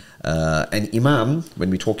 An imam, when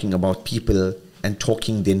we're talking about people and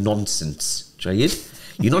talking their nonsense,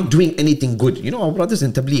 you're not doing anything good. Our brothers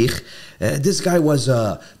in Tabligh, this guy was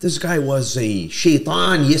a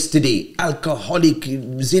shaitan yesterday, alcoholic,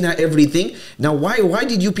 zina, everything. Now, why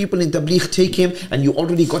did you people in Tabligh take him, and you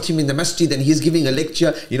already got him in the masjid and he's giving a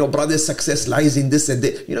lecture, brother's success lies in this and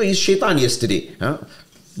that. He's shaitan yesterday.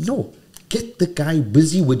 No, get the guy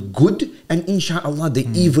busy with good, and inshallah the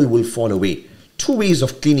evil will fall away. Two ways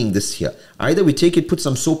of cleaning this here. Either we take it, put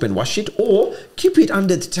some soap and wash it, or keep it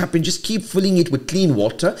under the tap and just keep filling it with clean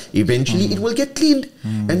water. Eventually it will get cleaned.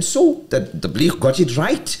 And so that the Tabligh got it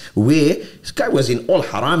right, where this guy was in all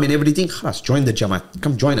haram and everything. Khalas, join the Jamaat.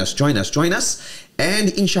 Come join us. And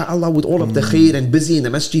inshallah, with all of the khair and busy in the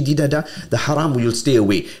masjid, the haram will stay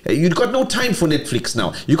away. You've got no time for Netflix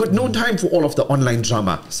now. You've got no time for all of the online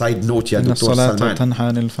drama. Side note, Dr.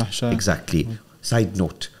 Salman. Exactly. Side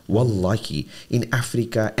note. Wallahi, in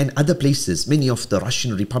Africa and other places, many of the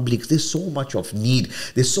Russian republics, there's so much of need,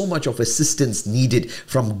 there's so much of assistance needed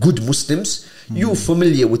from good Muslims. You're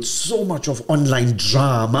familiar with so much of online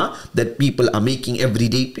drama that people are making every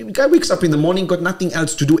day. Guy wakes up in the morning, got nothing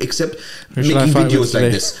else to do except making videos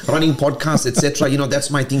like this, running podcasts, etc. That's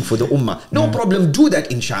my thing for the ummah. No problem, do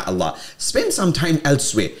that inshallah. Spend some time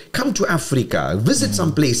elsewhere. Come to Africa, visit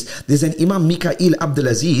some place. There's an Imam Mikael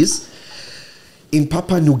Abdulaziz in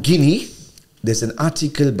Papua New Guinea. There's an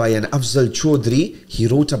article by an Afzal Chaudhry. He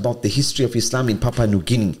wrote about the history of Islam in Papua New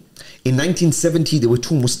Guinea. In 1970, there were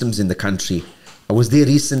 2 Muslims in the country. I was there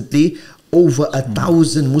recently. Over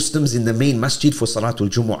 1,000 Muslims in the main masjid for Salatul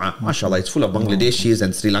Jumu'ah. MashaAllah, it's full of Bangladeshis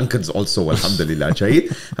and Sri Lankans also, alhamdulillah.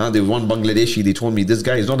 There was one Bangladeshi, they told me, this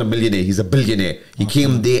guy is not a millionaire, he's a billionaire. He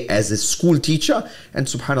came there as a school teacher, and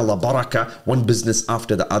subhanAllah, barakah, one business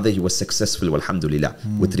after the other, he was successful, alhamdulillah.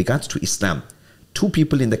 With regards to Islam, 2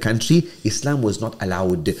 people in the country, Islam was not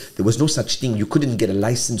allowed. There was no such thing. You couldn't get a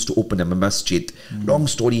license to open a masjid. Long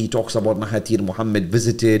story, he talks about Mahathir Mohamad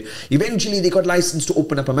visited. Eventually, they got license to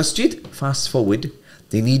open up a masjid. Fast forward,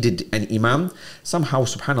 they needed an imam. Somehow,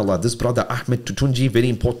 subhanAllah, this brother Ahmed Tutunji, very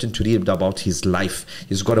important to read about his life.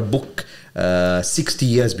 He's got a book, 60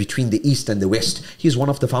 years between the East and the West. He's one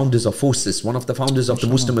of the founders of FOSIS, one of the founders of the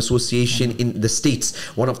Muslim Association in the States,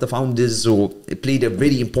 one of the founders who played a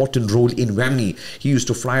very important role in WAMI. He used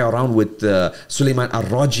to fly around with Sulaiman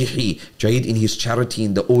al-Rajihi, in his charity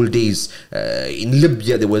in the old days. In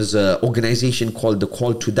Libya, there was an organization called the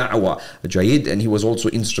Call to Da'wah, and he was also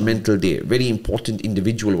instrumental there. Very important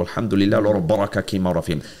individual, alhamdulillah, a lot of barakah came out of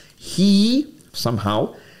him. He,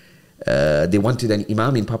 somehow, they wanted an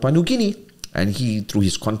imam in Papua New Guinea, and he, through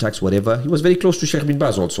his contacts, whatever, he was very close to Shaykh bin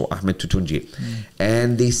Baz also, Ahmed Tutunji.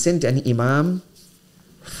 And they sent an imam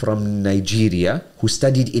from Nigeria who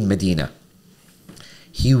studied in Medina.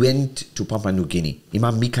 He went to Papua New Guinea,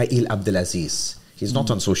 Imam Mikael Abdulaziz. He's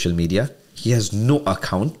not on social media. He has no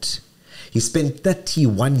account. He spent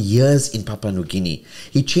 31 years in Papua New Guinea.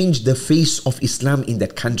 He changed the face of Islam in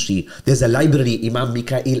that country. There's a library, Imam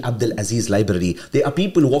Mikael Abdul Aziz Library. There are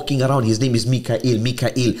people walking around. His name is Mikael,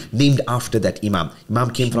 named after that Imam.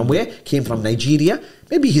 Imam came from where? Came from Nigeria.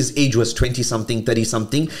 Maybe his age was 20-something,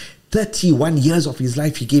 30-something. 31 years of his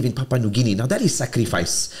life he gave in Papua New Guinea. Now that is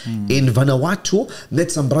sacrifice. In Vanuatu, met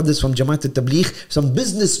some brothers from Jamaat al-Tabligh, some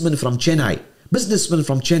businessmen from Chennai.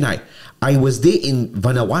 I was there in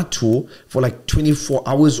Vanuatu for like 24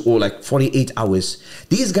 hours or like 48 hours.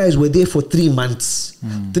 These guys were there for 3 months.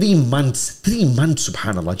 3 months,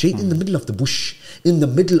 subhanAllah. Jade, in the middle of the bush.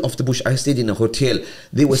 I stayed in a hotel.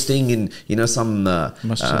 They were staying in, some, not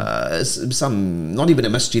even a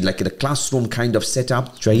masjid, like in a classroom kind of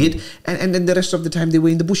setup, Jade. And then the rest of the time they were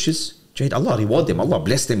in the bushes. Jade, Allah reward them, Allah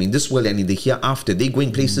bless them in this world and in the hereafter. They're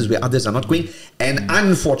going places where others are not going. And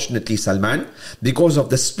unfortunately, Salman, because of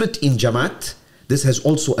the split in Jamaat, this has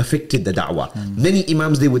also affected the da'wah. Many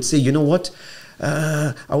imams, they would say, you know what,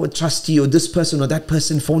 our trustee or this person or that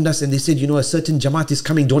person phoned us and they said, a certain Jamaat is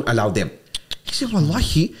coming, don't allow them. He said,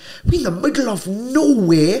 Wallahi, we're in the middle of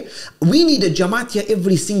nowhere. We need a Jamaat here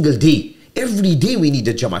every single day. Every day we need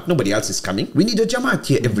a Jamaat. Nobody else is coming. We need a Jamaat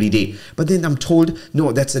here every day. But then I'm told,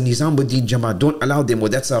 no, that's a Nizamuddin Jamaat. Don't allow them. Or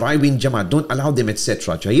that's a Raiwin Jamaat. Don't allow them,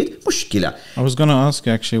 etc. Jayid? Mushkila. I was going to ask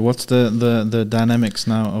you actually, what's the dynamics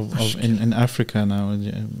now of in Africa now?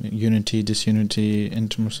 Unity, disunity,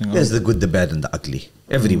 intermixing. There's the good, the bad and the ugly.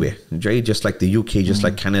 Everywhere. Jayid, just like the UK, just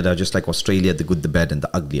like Canada, just like Australia, the good, the bad and the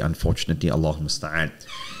ugly. Unfortunately, Allahumma musta'an.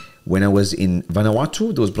 When I was in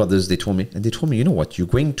Vanuatu, those brothers, they told me, you know what, you're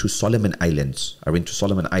going to Solomon Islands. I went to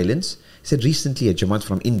Solomon Islands. He said, recently a Jamaat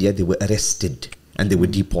from India, they were arrested and they were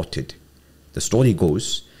deported. The story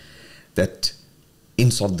goes that in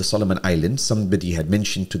the Solomon Islands, somebody had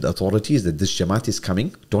mentioned to the authorities that this Jamaat is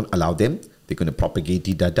coming. Don't allow them. They're going to propagate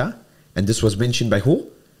the Dada. And this was mentioned by who?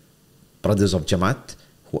 Brothers of Jamaat,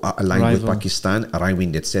 who are aligned with Pakistan,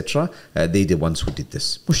 Raiwind, etc. They're the ones who did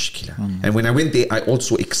this. Mushkila. And when I went there, I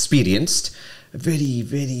also experienced a very,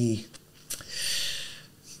 very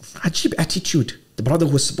ajib attitude. The brother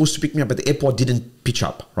who was supposed to pick me up at the airport didn't pitch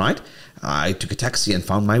up, right? I took a taxi and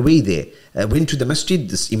found my way there. I went to the masjid.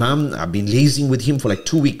 This imam, I've been lazing with him for like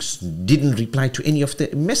 2 weeks, didn't reply to any of the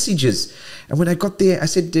messages. And when I got there, I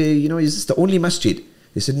said, is this the only masjid?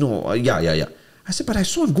 They said, no, yeah. I said, but I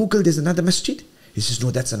saw on Google there's another masjid. He says,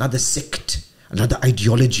 no, that's another sect, another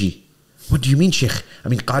ideology. What do you mean, Shaykh? I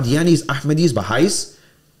mean, Qadianis, Ahmadis, Baha'is?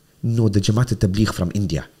 No, the Jamaat al-Tabligh from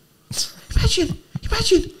India. Imagine.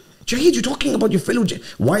 Jahid, you're talking about your fellow...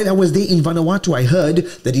 While I was there in Vanuatu, I heard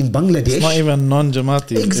that in Bangladesh... It's not even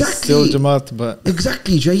non-Jamaati. Exactly. It's still Jamaat, but...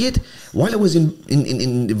 Exactly, Jahid. While I was in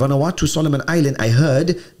Vanuatu, Solomon Island, I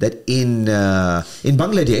heard that in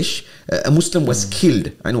Bangladesh, a Muslim was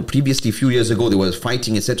killed. I know previously, a few years ago, there was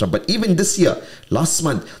fighting, etc. But even this year, last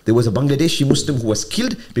month, there was a Bangladeshi Muslim who was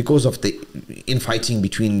killed because of the infighting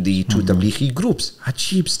between the two Tablighi groups.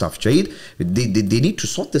 Ajib stuff, Jahid. They need to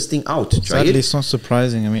sort this thing out, Jahid. Sadly, it's not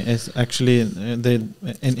surprising. I mean, it's actually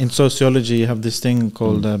in sociology you have this thing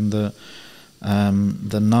called the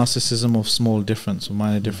narcissism of small difference or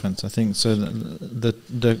minor difference. I think so.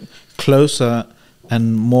 The closer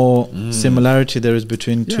and more similarity there is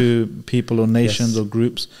between two people or nations or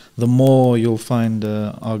groups, the more you'll find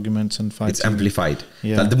arguments and fights. It's amplified.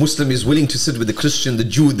 That the Muslim is willing to sit with the Christian, the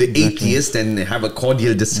Jew, the atheist and have a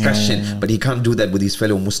cordial discussion, but he can't do that with his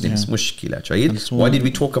fellow Muslims. Mushkila, Jahid. Why did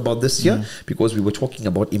we talk about this here? Because we were talking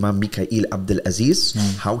about Imam Mikael Abdul Aziz,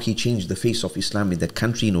 how he changed the face of Islam in that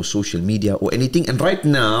country, no social media or anything. And right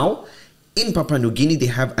now, in Papua New Guinea, they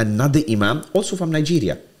have another Imam, also from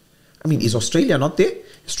Nigeria. I mean, is Australia not there?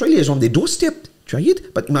 Australia is on their doorstep,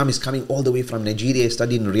 Jahid. But Imam is coming all the way from Nigeria,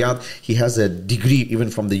 studying in Riyadh. He has a degree even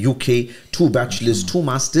from the UK, 2 bachelors, 2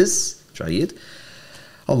 masters, Jahid.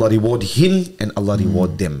 Allah reward him and Allah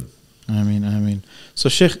reward them. I mean. So,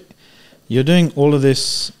 Shaykh, you're doing all of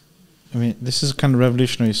this. I mean, this is kind of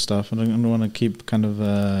revolutionary stuff. I don't want to keep kind of,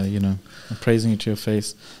 praising it to your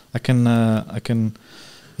face. I can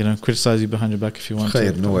criticize you behind your back if you want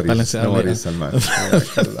to. No worries, Salman.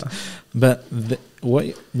 But what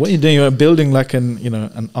you're doing, you're building like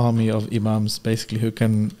an army of imams basically who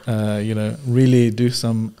can really do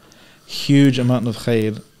some huge amount of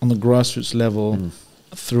khair on the grassroots level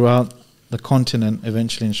throughout the continent.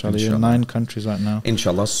 Eventually, inshallah, you're in 9 countries right now.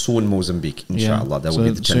 Inshallah, soon Mozambique. Inshallah, that will be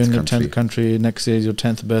the 10th country. Soon the 10th country. Next year is your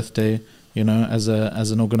 10th birthday. As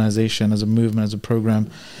an organization, as a movement, as a program.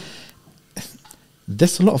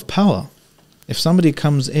 There's a lot of power. If somebody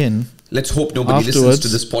comes in, let's hope nobody listens to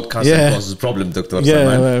this podcast and causes problem, Dr.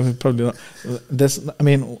 Salman. Probably not.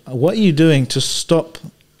 What are you doing to stop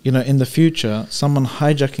you know, in the future, someone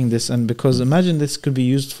hijacking this, and because imagine this could be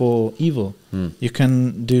used for evil. You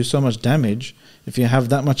can do so much damage if you have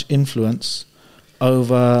that much influence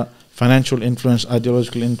over financial influence,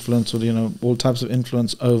 ideological influence, or, you know, all types of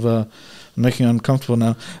influence over, I'm making you uncomfortable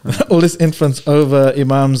now, all this influence over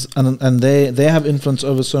imams, and they have influence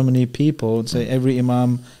over so many people. Say every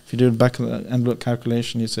imam, if you do a back of the envelope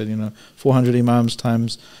calculation, you said, you know, 400 imams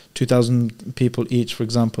times 2,000 people each, for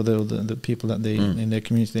example, the people that they in their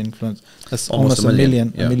community they influence. That's almost a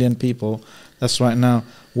million people. That's right now.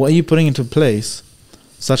 What are you putting into place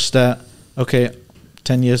such that, okay,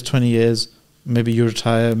 10 years, 20 years, maybe you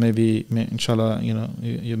retire, maybe inshallah, you know,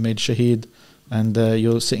 you're made shaheed, and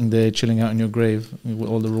you're sitting there chilling out in your grave with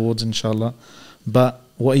all the rewards, inshallah. But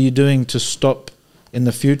what are you doing to stop in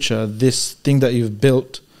the future this thing that you've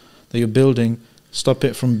built, that you're building, stop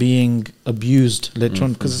it from being abused later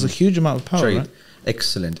on? Because it's a huge amount of power, right?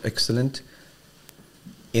 Excellent.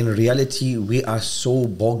 In reality, we are so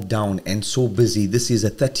bogged down and so busy. This is a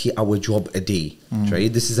 30-hour job a day,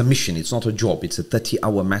 right? This is a mission. It's not a job. It's a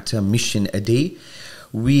 30-hour matter mission a day.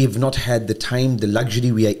 We've not had the time, the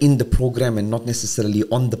luxury. We are in the program and not necessarily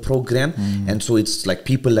on the program. And so it's like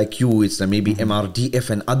people like you, it's like maybe MRDF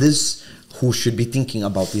and others who should be thinking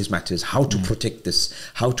about these matters, how to protect this,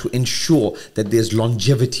 how to ensure that there's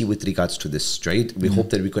longevity with regards to this, right? We hope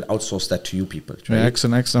that we could outsource that to you people. Right? Yeah,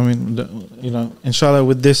 excellent. I mean, you know, inshallah,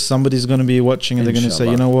 with this, somebody's going to be watching and they're going to say,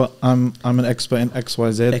 you know what, I'm an expert in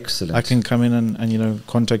XYZ. Excellent. I can come in and you know,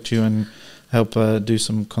 contact you and help do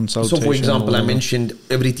some consultation. So, for example, I mentioned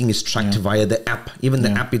everything is tracked via the app. Even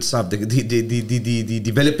the app itself, the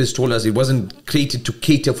developers told us it wasn't created to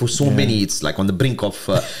cater for so many. It's like on the brink of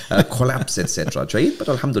collapse, etc. Right? But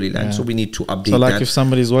alhamdulillah, so we need to update. So, like that. if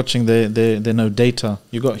somebody's watching, they know data.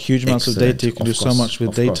 You've got huge amounts of data. You can do so much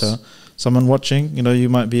with data. Someone watching, you know, you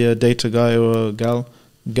might be a data guy or a gal.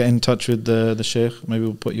 Get in touch with the Shaykh. Maybe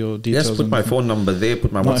we'll put your details. Yes, put my phone number there.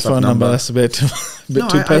 Put my WhatsApp phone number. That's a bit too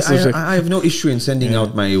personal. I have no issue in sending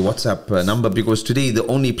out my WhatsApp number, because today the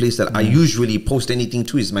only place that I usually post anything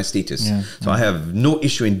to is my status. So I have no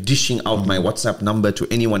issue in dishing out my WhatsApp number to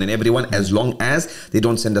anyone and everyone, as long as they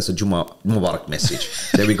don't send us a Juma Mubarak message.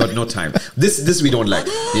 Then we got no time. This we don't like.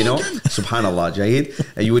 You know, Subhanallah,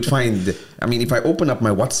 Jahid. You would find. I mean, if I open up my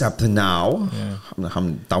WhatsApp now,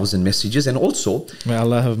 1,000 messages, and also. May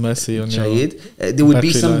Allah have mercy on you. There would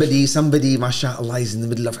be somebody, mashallah, is in the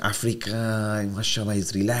middle of Africa, and mashallah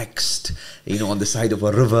is relaxed, you know, on the side of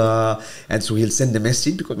a river, and so he'll send a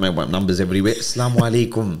message, because my number's everywhere, Assalamu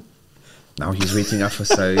alaikum. Now he's waiting up for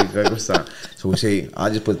so we say, I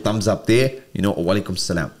just put thumbs up there, you know, wa alaikum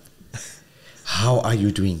salam. How are you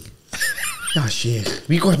doing? Yeah, Shaykh,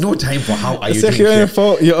 we got no time for how are you doing.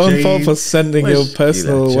 Your own fault for sending your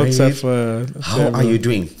personal WhatsApp. How are you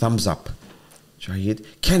doing? Thumbs up. Jahid,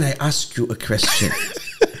 can I ask you a question?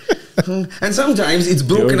 And sometimes it's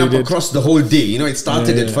broken up across the whole day. You know, it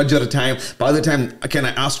started at Fajr time. By the time, can I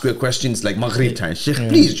ask you a question? It's like Maghrib time. Sheikh,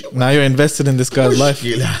 please. Now you're invested in this guy's life.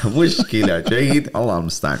 Mushkila, Jahid. Allah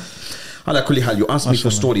understand. Ala kulli hal, you asked me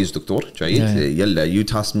for stories, Doctor. Jahid, yalla, you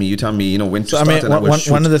tell me, you know, when to start. I mean,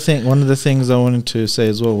 one of the things I wanted to say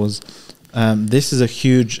as well was, this is a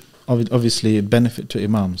huge, obviously, benefit to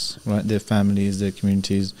imams, right? Their families, their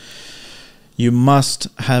communities. You must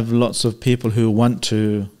have lots of people who want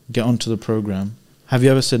to get onto the program. Have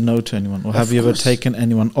you ever said no to anyone, or have you ever taken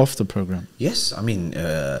anyone off the program? Yes, I mean,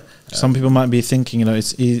 some people might be thinking, you know,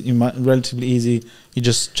 it's easy, relatively easy. You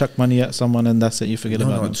just chuck money at someone and that's it. You forget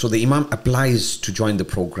about it. So the imam applies to join the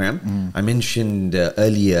program. I mentioned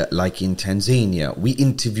earlier, like in Tanzania, we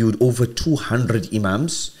interviewed over 200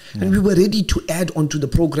 imams, and we were ready to add onto the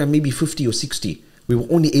program maybe 50 or 60. We were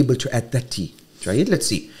only able to add 30. Right? Let's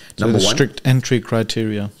see. Number one, strict entry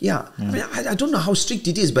criteria. Yeah. I mean, I don't know how strict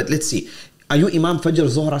it is, but let's see. Are you Imam Fajr,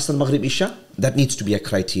 Zohar, Asr, Maghrib, Isha? That needs to be a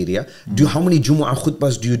criteria. How many Jumu'ah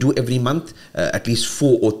khutbahs do you do every month? At least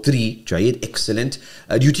 4 or 3. Jayed, excellent.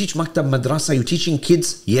 Do you teach Maktab Madrasa? You teaching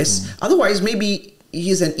kids? Yes. Otherwise, maybe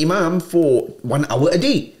he's an Imam for 1 hour a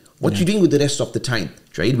day. What you doing with the rest of the time?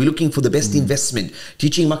 Right? We're looking for the best investment.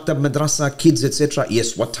 Teaching Maktab Madrasa, kids, etc.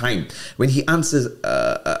 Yes, what time? When he answers,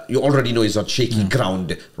 you already know he's on shaky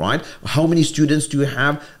ground, right? How many students do you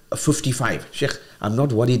have? 55. Sheikh, I'm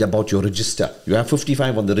not worried about your register. You have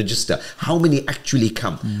 55 on the register. How many actually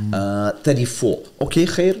come? 34. Okay,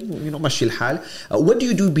 khair, you know, mashil hal. What do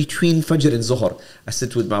you do between Fajr and Zuhr? I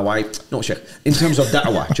sit with my wife. No, Sheikh, in terms of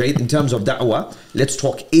da'wah, right? In terms of da'wah, let's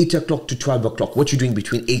talk 8 o'clock to 12 o'clock. What you doing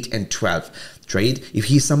between 8 and 12? Right? If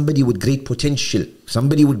he's somebody with great potential,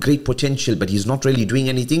 but he's not really doing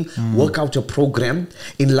anything, work out a program.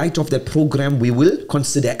 In light of that program, we will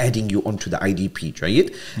consider adding you onto the IDP, right?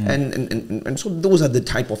 And so those are the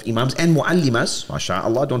type of imams and muallimas,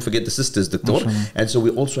 mashallah, don't forget the sisters, Doctor. And so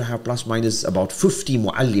we also have plus minus about 50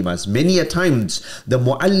 muallimas. Many a times, the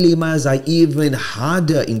muallimas are even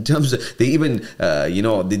harder in terms of, they even,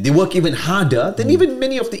 they work even harder than even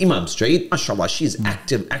many of the imams, right? Mashallah, she's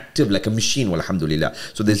active like a machine, alhamdulillah.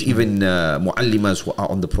 So there's even muallimas who are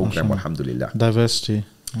on the program, alhamdulillah. Diversity,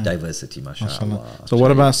 mashallah. So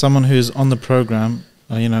what about someone who's on the program,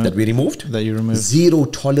 that we removed? That you removed. Zero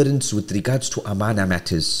tolerance with regards to amana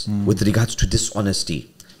matters, with regards to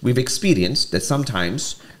dishonesty. We've experienced that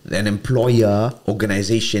sometimes an employer,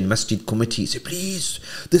 organization, masjid committee say, please,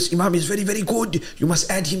 this imam is very, very good. You must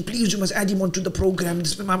add him, please. You must add him onto the program.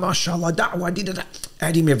 This imam, mashallah, da'wah,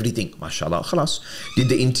 add him everything. Mashallah, khalas. Did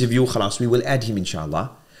the interview, khalas, we will add him,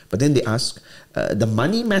 inshallah. But then they ask, the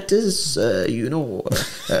money matters,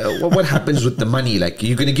 what happens with the money? Like,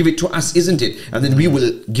 you're going to give it to us, isn't it? And then we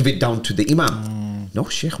will give it down to the imam. No,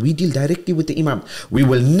 Shaykh, we deal directly with the imam. We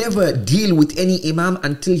will never deal with any imam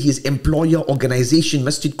until his employer, organization,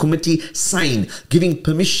 masjid committee sign, giving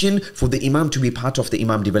permission for the imam to be part of the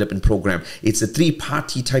imam development program. It's a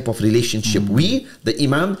three-party type of relationship. We, the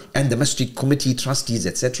imam, and the masjid committee, trustees,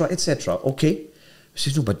 etc., etc. Okay? He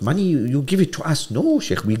says, no, but money, you give it to us. No,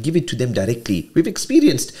 Shaykh, we give it to them directly. We've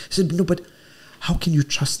experienced. He said, no, but how can you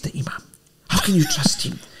trust the imam? How can you trust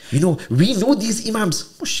him? We know these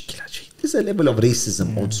imams. Mushkila, Shaykh. There's a level of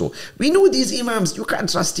racism also. We know these imams. You can't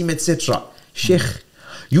trust him, etc. Shaykh,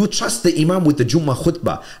 you trust the imam with the Jummah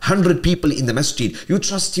khutbah, 100 people in the masjid. You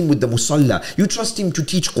trust him with the musalla. You trust him to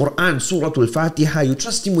teach Quran, Surah Al-Fatiha. You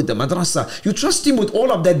trust him with the madrasa. You trust him with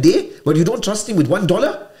all of that day, but you don't trust him with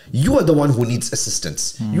 $1? You are the one who needs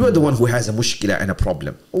assistance. You are the one who has a mushkila and a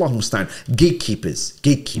problem. Allah musta'an. Gatekeepers,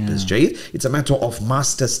 Jayid. It's a matter of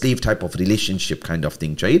master-slave type of relationship kind of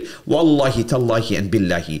thing, Jayid. Wallahi, tallahi and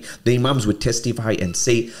billahi. The imams would testify and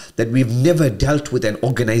say that we've never dealt with an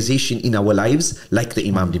organization in our lives like the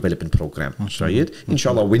Imam Development Program, Jayid.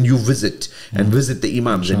 Inshallah, when you visit the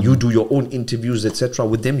imams and you do your own interviews, etc.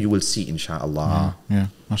 with them, you will see, inshallah. Yeah,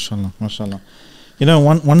 mashallah, mashallah.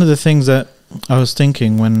 One of the things that I was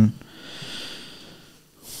thinking when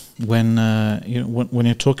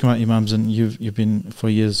you're talking about imams and you've been for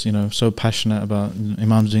years so passionate about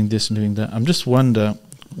imams doing this and doing that, I'm just wonder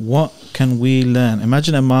what can we learn.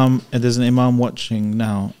 Imagine there's an imam watching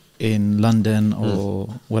now in London or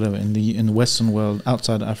whatever in the Western world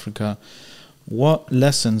outside Africa. What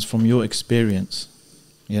lessons from your experience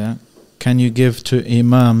can you give to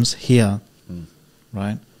imams here,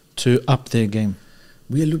 right, to up their game?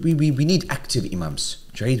 We need active imams,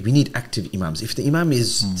 right? We need active imams. If the imam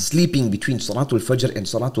is sleeping between Salatul Fajr and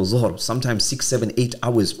Salatul Zuhr, sometimes 6, 7, 8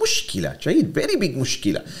 hours, mushkila, right? Very big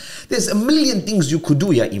mushkila. There's a million things you could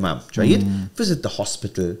do, ya imam, right? Visit the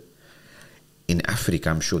hospital. In Africa,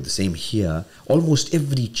 I'm sure the same here. Almost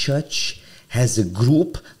every church has a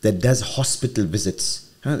group that does hospital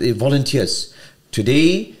visits. They volunteers.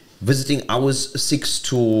 Today, visiting hours 6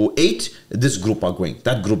 to 8, this group are going,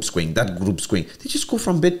 that group's going, that group's going. They just go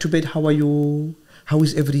from bed to bed. How are you? How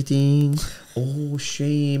is everything? Oh,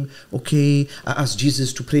 shame. Okay, I ask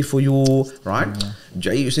Jesus to pray for you, right?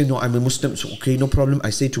 You say, no, I'm a Muslim, so okay, no problem.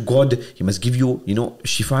 I say to God, He must give you,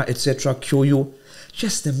 shifa, etc., cure you.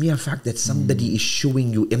 Just the mere fact that somebody is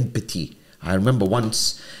showing you empathy. I remember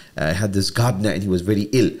once I had this gardener and he was very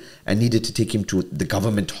ill and needed to take him to the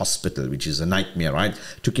government hospital, which is a nightmare, right?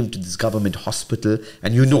 Took him to this government hospital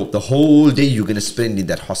and the whole day you're going to spend in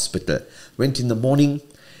that hospital. Went in the morning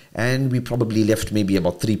and we probably left maybe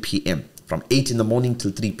about 3 p.m. From 8 in the morning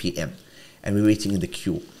till 3 p.m. And we're waiting in the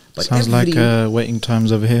queue. But sounds like waiting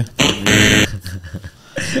times over here.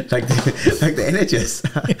 like the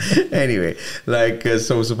NHS. Anyway,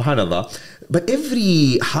 so subhanallah. But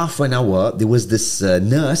every half an hour, there was this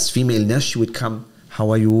nurse, female nurse, she would come. How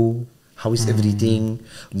are you? How is everything?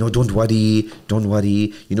 No, don't worry.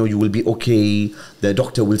 You will be okay. The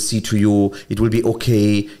doctor will see to you. It will be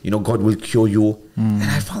okay. God will cure you. And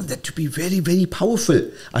I found that to be very, very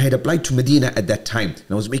powerful. I had applied to Medina at that time.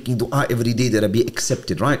 And I was making dua every day that I be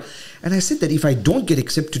accepted, right? And I said that if I don't get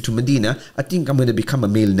accepted to Medina, I think I'm going to become a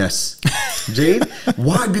male nurse. Jade?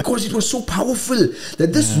 Why? Because it was so powerful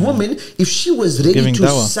that this woman, if she was ready to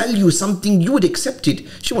sell you something, you would accept it.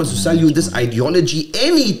 She wants to sell you this ideology,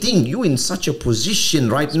 anything. You in such a position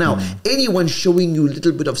right now. Anyone showing you a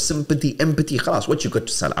little bit of sympathy, empathy, khalas, what you got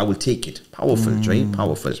to sell, I will take it. Powerful, Jade,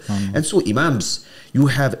 powerful. And so imams, you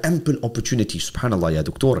have ample opportunity, subhanallah, ya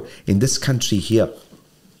doctor, in this country here.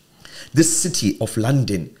 This city of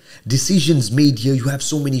London, decisions made here, you have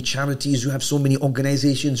so many charities, you have so many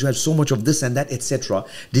organizations, you have so much of this and that, etc.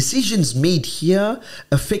 Decisions made here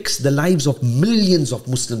affects the lives of millions of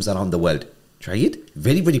Muslims around the world. Try it.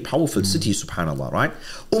 Very, very powerful city, subhanAllah, right?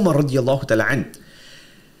 Umar radiallahu ta'ala an,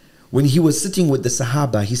 when he was sitting with the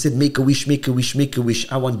Sahaba, he said, make a wish, make a wish, make a wish.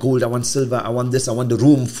 I want gold, I want silver, I want this, I want the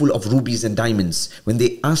room full of rubies and diamonds. When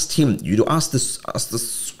they asked him, you ask this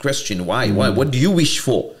question, why? What do you wish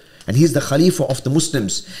for? And he's the Khalifa of the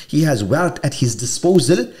Muslims. He has wealth at his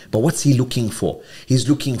disposal, but what's he looking for? He's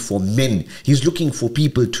looking for men. He's looking for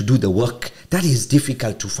people to do the work. That is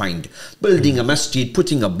difficult to find. Building a masjid,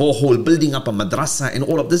 putting a borehole, building up a madrasa and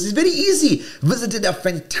all of this is very easy. Visited a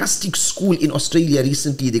fantastic school in Australia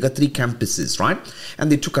recently. They got 3 campuses, right?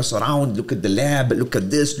 And they took us around, look at the lab, look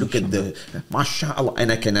at this, look at the, mashallah.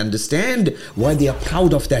 And I can understand why they are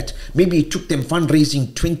proud of that. Maybe it took them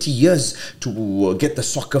fundraising 20 years to get the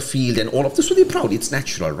soccer field and all of this. So they're proud. It's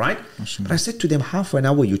natural, right? But I said to them, half an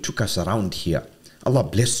hour you took us around here. Allah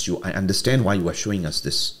bless you. I understand why you are showing us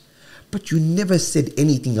this. But you never said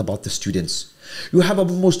anything about the students. You have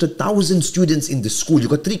almost 1,000 students in the school. You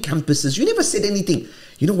got 3 campuses. You never said anything.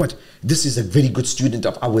 You know what? This is a very good student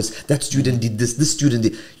of ours. That student did this. This student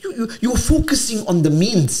did. You're focusing on the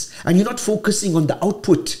means and you're not focusing on the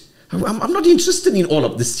output. I'm not interested in all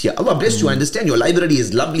of this here. Allah bless you. I understand your library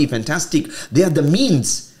is lovely, fantastic. They are the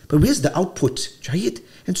means. But where's the output? Jayid.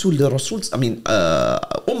 And so the Rasul,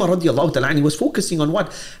 Umar radiallahu ta'ala, he was focusing on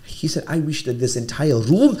what? He said, I wish that this entire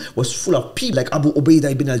room was full of people like Abu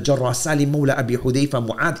Ubaidah ibn al-Jarrah, Salim Mawla Abi Hudayfa,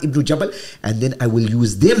 Mu'adh ibn Jabal, and then I will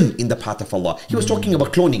use them in the path of Allah. He was talking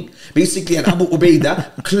about cloning. Basically, and Abu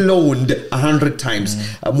Ubaidah cloned 100 times.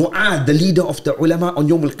 Mu'adh, the leader of the ulama on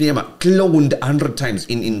Yawm al-Qiyamah, cloned 100 times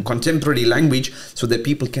in contemporary language so that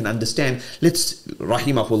people can understand. Let's,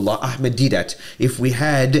 rahimahullah, Ahmed Didat, if we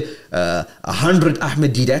had 100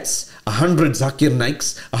 Ahmed Didats, 100 Zakir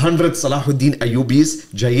Naiks, 100 Salahuddin Ayyubis,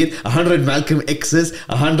 Jayid, 100 Malcolm X's,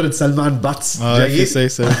 100 Salman Butts, Jayid. You say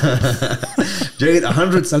so. Jayid,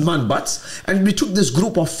 100 Salman Butts, and we took this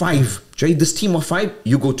group of 5. Jayid, this team of 5,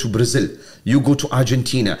 you go to Brazil, you go to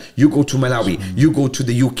Argentina, you go to Malawi, you go to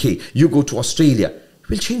the UK, you go to Australia.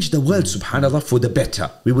 We'll change the world, subhanAllah, for the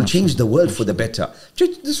better. We will change the world for the better.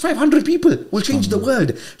 There's 500 people. We'll change the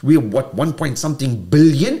world. We are what, 1 point something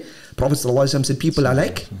billion? Prophet ﷺ said, people are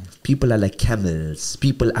like camels.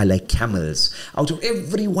 People are like camels. Out of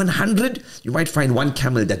every 100, you might find 1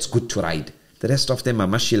 camel that's good to ride. The rest of them are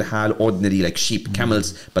mashil hal, ordinary like sheep,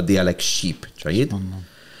 camels, but they are like sheep. Right?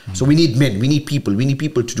 So we need men, we need people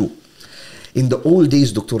to do. In the old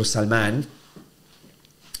days, Dr. Salman,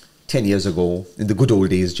 10 years ago, in the good old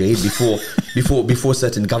days, Jade, before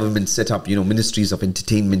certain governments set up, ministries of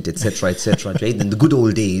entertainment, etc., Jade, in the good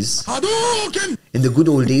old days,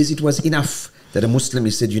 it was enough that a Muslim,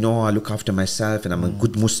 he said, I look after myself and I'm a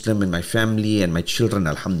good Muslim and my family and my children,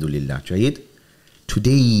 alhamdulillah, Jade.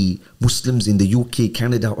 Today, Muslims in the UK,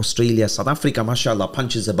 Canada, Australia, South Africa, mashallah,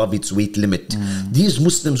 punches above its weight limit. These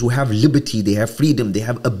Muslims who have liberty, they have freedom, they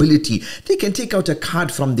have ability, they can take out a card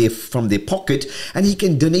from their pocket and he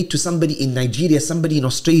can donate to somebody in Nigeria, somebody in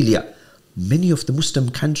Australia. Many of the Muslim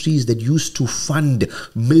countries that used to fund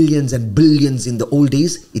millions and billions in the old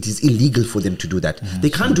days, it is illegal for them to do that. They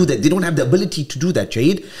can't do that. They don't have the ability to do that,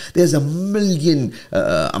 Jade. There's a million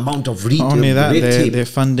amount of retail. Not only that, they're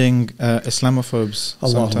funding Islamophobes.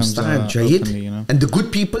 Sometimes, openly, And the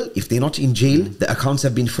good people, if they're not in jail, the accounts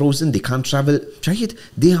have been frozen, they can't travel. Jade,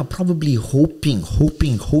 they are probably hoping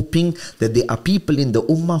that there are people in the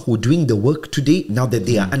Ummah who are doing the work today, now that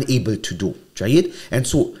they are unable to do. Jade. And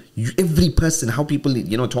so, every person, how people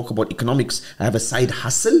talk about economics, I have a side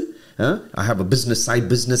hustle, I have a business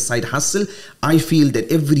side hustle. I feel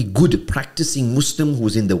that every good practicing Muslim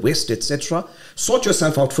who's in the West, etc., sort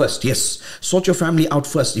yourself out first. Yes, sort your family out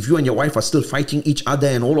first. If you and your wife are still fighting each other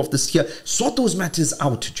and all of this here, sort those matters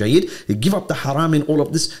out, Jayid. Give up the haram and all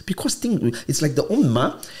of this, because it's like the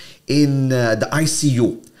ummah in the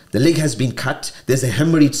ICU. The leg has been cut, there's a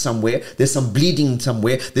hemorrhage somewhere, there's some bleeding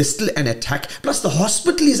somewhere, there's still an attack, plus the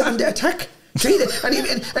hospital is under attack. And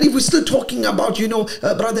if we're still talking about,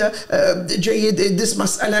 brother, Jayid, this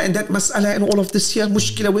mas'ala and that mas'ala and all of this here,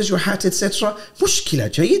 mushkila, where's your hat, etc. Mushkila,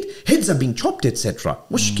 Jayid, heads are being chopped, etc.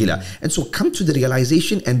 Mushkila. And so come to the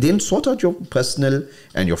realization and then sort out your personal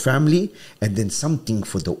and your family and then something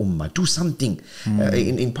for the ummah. Do something.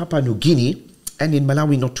 In Papua New Guinea, and in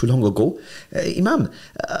Malawi not too long ago, Imam,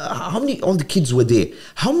 how many, all the kids were there.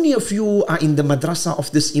 How many of you are in the madrasa of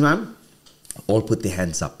this Imam? All put their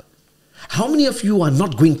hands up. How many of you are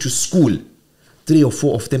not going to school? 3 or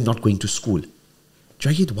 4 of them not going to school.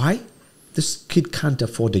 Jahid, why? This kid can't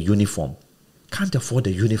afford a uniform. Can't afford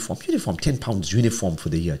a uniform. Uniform, £10 uniform for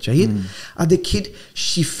the year. Jahid. Other kid,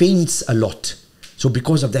 she faints a lot. So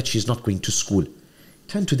because of that, she's not going to school.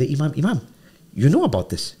 Turn to the Imam. Imam, you know about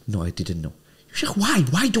this? No, I didn't know. Shaykh, why?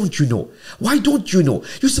 Why don't you know? Why don't you know?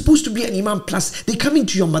 You're supposed to be an Imam plus. They come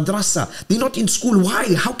into your madrasa. They're not in school.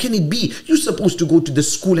 Why? How can it be? You're supposed to go to the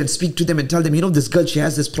school and speak to them and tell them, you know, this girl, she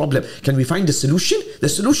has this problem. Can we find a solution? The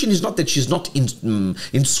solution is not that she's not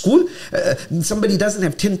in school. Somebody doesn't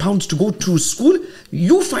have £10 to go to school.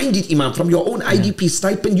 You find it, Imam, from your own IDP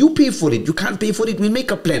stipend. You pay for it. You can't pay for it. We'll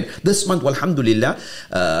make a plan. This month, alhamdulillah,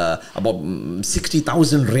 about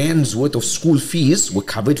 60,000 rands worth of school fees were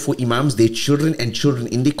covered for Imams, their children and children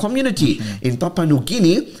in the community. In Papua New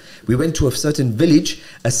Guinea, we went to a certain village.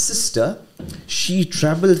 A sister, she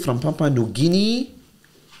traveled from Papua New Guinea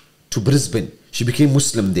to Brisbane. She became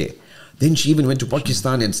Muslim there. Then she even went to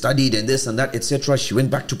Pakistan and studied and this and that, etc. She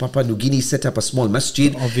went back to Papua New Guinea, set up a small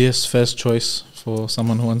masjid. Obvious first choice for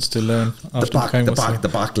someone who wants to learn after becoming Muslim. The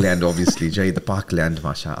parkland, obviously, Jahid, the parkland,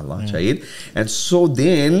 mashallah, Jahid. And so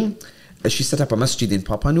then she set up a masjid in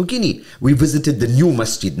Papua New Guinea. We visited the new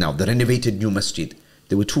masjid now, the renovated new masjid.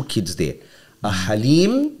 There were 2 kids there, a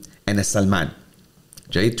Halim and a Salman.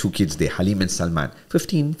 Jahid, 2 kids there, Halim and Salman,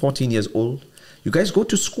 15, 14 years old. You guys go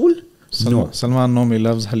to school? No. Salman normally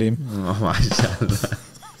loves Halim. Oh, mashallah.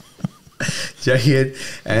 Jahid.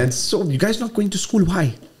 And so you guys not going to school?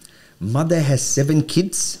 Why? Mother has 7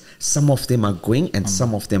 kids. Some of them are going and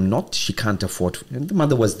some of them not. She can't afford. And the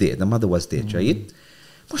mother was there. Jahid.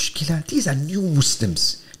 Mushkila, these are new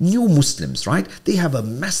Muslims, right? They have a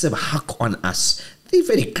massive haqq on us. They're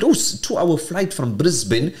very close. 2-hour flight from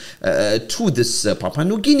Brisbane to this Papua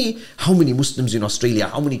New Guinea. How many Muslims in Australia?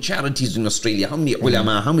 How many charities in Australia? How many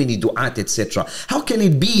ulama? How many du'at, etc.? How can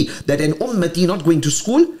it be that an ummati not going to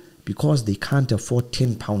school? Because they can't afford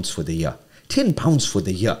 £10 for the year. £10 for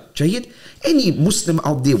the year. Jahid, any Muslim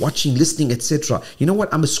out there watching, listening, etc. You know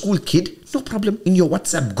what? I'm a school kid. No problem. In your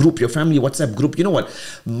WhatsApp group, your family WhatsApp group, you know what?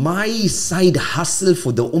 My side hustle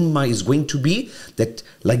for the ummah is going to be that,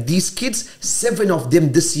 like these kids, 7 of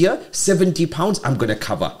them this year, £70 I'm going to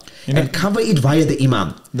cover. And cover it via the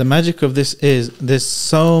Imam. The magic of this is there's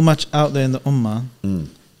so much out there in the ummah.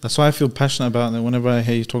 That's why I feel passionate about it. Whenever I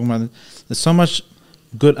hear you talking about it, there's so much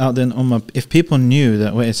good out there in ummah. If people knew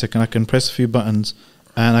that, wait a second, I can press a few buttons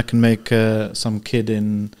and I can make some kid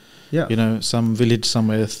in some village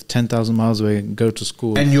somewhere 10,000 miles away go to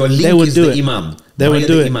school, and your link is the Imam. They would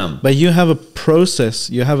do it. But you have a process,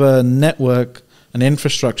 you have a network, an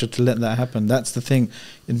infrastructure to let that happen. That's the thing.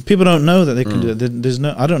 And people don't know that they can do it. There's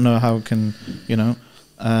no, I don't know how it can,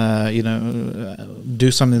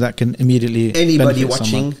 do something that can immediately. Anybody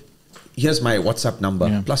watching, here's my WhatsApp number,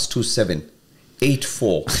 +27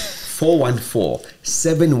 84 414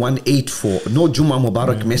 7184. No Juma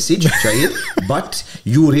Mubarak message, Jahid, but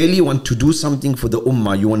you really want to do something for the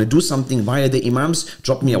Ummah, you want to do something via the Imams,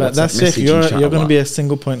 drop me a WhatsApp message. You're going to be a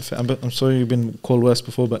single point. I'm sorry you've been called worse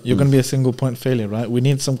before, but you're going to be a single point failure, right? We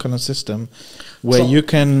need some kind of system where you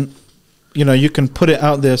can, you can put it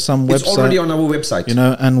out there, some website. It's already on our website.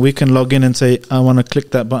 And we can log in and say, I want to click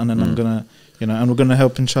that button and I'm going to, and we're going to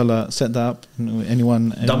help, inshallah, set that up.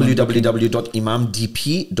 Anyone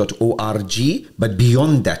www.imamdp.org. But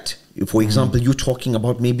beyond that, for example, you're talking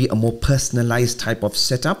about maybe a more personalized type of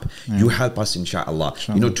setup. You help us, inshallah,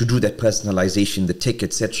 to do that personalization, the tech,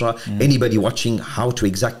 etc. Anybody watching, how to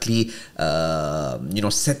exactly,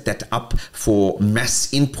 set that up for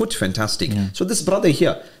mass input, fantastic. So this brother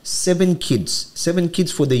here, 7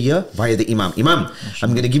 kids for the year via the Imam.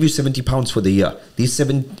 I'm going to give you £70 for the year. These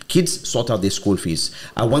 7 kids sort out their school fees.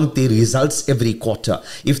 I want their results every quarter.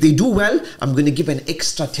 If they do well, I'm going to give an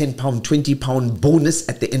extra £10, £20 bonus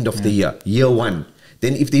at the end of the year 1.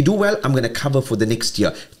 Then if they do well, I'm going to cover for the next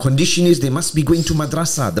year. Condition is they must be going to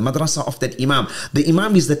madrasa, the madrasa of that Imam. The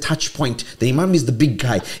Imam is the touch point. The Imam is the big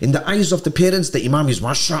guy. In the eyes of the parents, the Imam is,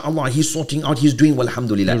 mashallah, he's sorting out, he's doing well,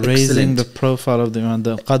 alhamdulillah. You're raising the profile of the Imam,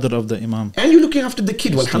 the qadr of the Imam. And you're looking after the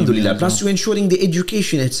kid, alhamdulillah. Plus you're ensuring the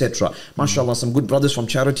education, etc. Mashallah, some good brothers from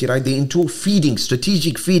charity, right? They're into feeding,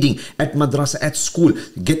 strategic feeding at madrasa, at school.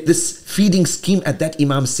 Get this feeding scheme at that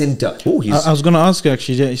Imam center. I was going to ask you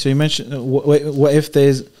actually, so you mentioned, what if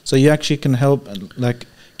so you actually can help, like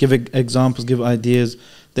give examples, give ideas.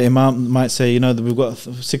 The Imam might say, that we've got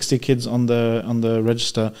 60 kids on the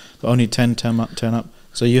register, but only 10 turn up.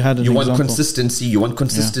 So you had an You example. want consistency. You want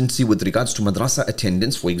consistency with regards to madrasa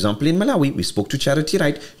attendance. For example, in Malawi, we spoke to Charity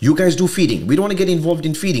Right. You guys do feeding. We don't want to get involved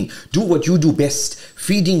in feeding. Do what you do best.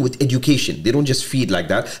 Feeding with education. They don't just feed like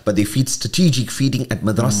that, but they feed strategic feeding at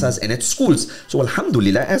madrasas and at schools. So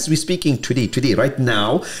Alhamdulillah, as we're speaking today, right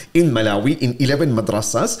now, in Malawi, in 11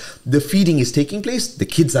 madrasas, the feeding is taking place. The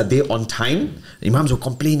kids are there on time. Imams were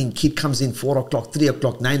complaining, kid comes in 4 o'clock, 3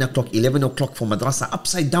 o'clock, 9 o'clock, 11 o'clock for madrasa,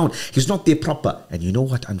 upside down. He's not there proper. And you know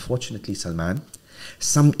what, unfortunately, Salman,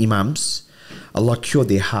 some imams, Allah cure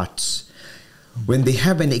their hearts, when they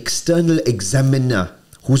have an external examiner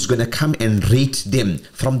who's going to come and rate them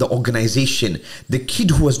from the organization, the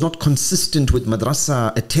kid who was not consistent with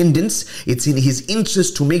madrasa attendance, it's in his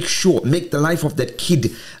interest to make the life of that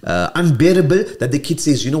kid unbearable, that the kid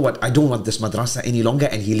says, you know what, I don't want this madrasa any longer,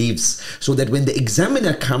 and he leaves. So that when the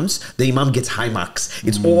examiner comes, the imam gets high marks.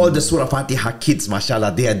 It's all the Surah Fatiha kids,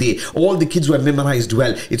 mashallah, they are there. All the kids who have memorized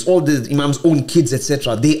well, it's all the imam's own kids,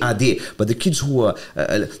 etc. They are there. But the kids who are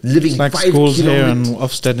living like 5 schools kilometers here and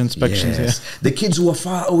Ofsted inspections here. the kids who are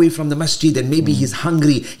far away from the masjid, and maybe he's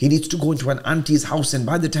hungry, he needs to go into an auntie's house, and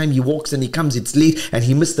by the time he walks and he comes, it's late, and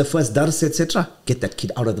he missed the first dars, etc. Get that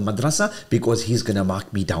kid out of the madrasa, because he's going to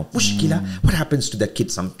mark me down. Mushkila. What happens to that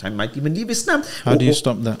kid? Sometime might even leave Islam. How do you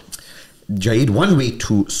stop that? Jaid, one way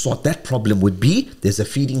to sort that problem would be, there's a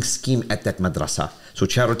feeding scheme at that madrasa. So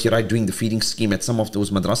Charity Right doing the feeding scheme at some of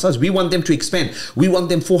those madrasas. We want them to expand. We want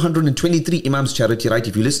them 423 imams, Charity Right.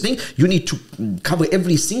 If you're listening, you need to cover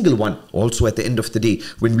every single one. Also at the end of the day,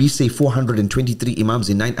 when we say 423 imams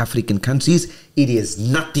in 9 African countries, it is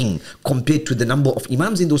nothing compared to the number of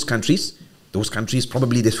imams in those countries. Those countries,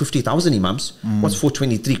 probably there's 50,000 imams. What's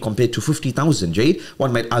 423 compared to 50,000, Jade?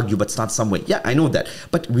 One might argue, but start somewhere. Yeah, I know that.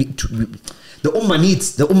 But the ummah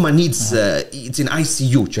needs, it's in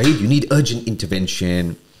ICU, Jade. You need urgent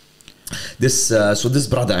intervention. So this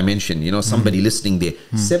brother I mentioned, somebody listening there,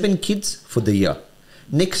 7 kids for the year.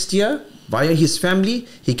 Next year, via his family,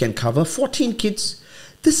 he can cover 14 kids.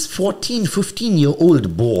 This 14,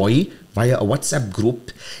 15-year-old boy, via a WhatsApp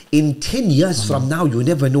group, in 10 years from now, you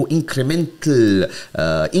never know, incremental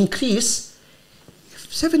increase,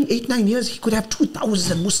 7, 8, 9 years, he could have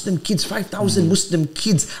 2,000 Muslim kids, 5,000 Muslim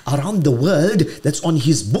kids around the world. That's on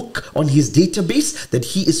his book, on his database, that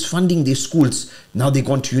he is funding their schools. Now they've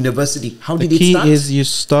gone to university. How did it start? The key is you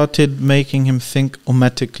started making him think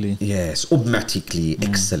ummatically. Yes, ummatically.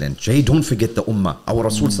 Excellent. Jay, don't forget the ummah. Our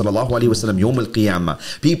Rasul sallallahu alayhi wa sallam, Yawm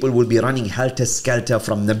al-Qiyamah. People will be running helter-skelter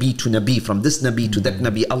from Nabi to Nabi, from this Nabi to that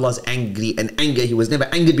Nabi. Allah's angry and anger. He was never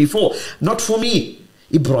angry before. Not for me.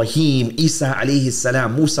 Ibrahim, Isa alayhi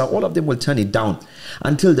salam, Musa, all of them will turn it down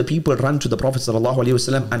until the people run to the Prophet sallallahu alayhi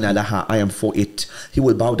wasallam. Ana laha, I am for it. He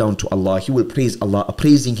will bow down to Allah. He will praise Allah, a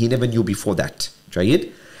praising he never knew before that.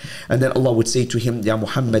 Jayid? And then Allah would say to him, Ya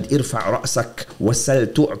Muhammad, irfa' ra'sak, wasal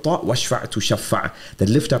tu'ta, washfa' tushaffa'.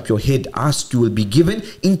 Then lift up your head, ask, you will be given,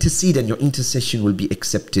 intercede, and your intercession will be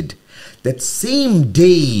accepted. That same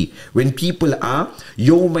day when people are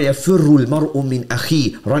يَوْمَ يَفِرُّ الْمَرْءُ مِنْ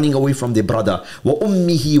أَخِي, running away from their brother,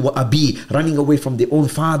 وَأُمِّهِ وَأَبِي, running away from their own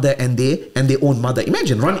father and their own mother.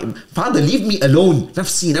 Imagine, father, leave me alone.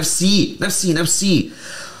 Nafsi, nafsi, nafsi, nafsi.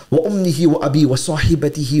 وَأُمِّهِ وَأَبِي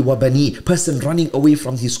وَصَاحِبَتِهِ وَبَنِي, person running away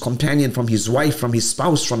from his companion, from his wife, from his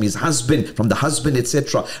spouse, from his husband, from the husband,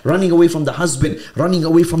 etc. Running away from the husband, running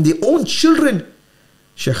away from their own children.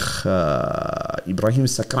 Shaykh Ibrahim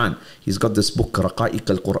Sakran, he's got this book, Raqa'iq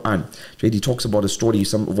al-Quran. He talks about a story,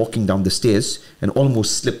 some walking down the stairs and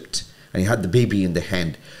almost slipped, and he had the baby in the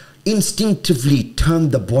hand. Instinctively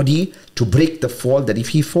turned the body to break the fall, that if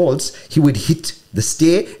he falls, he would hit the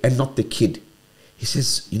stair and not the kid. He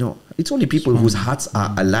says, it's only people whose hearts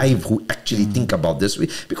are alive who actually think about this.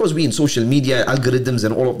 Because we in social media, algorithms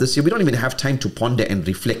and all of this, we don't even have time to ponder and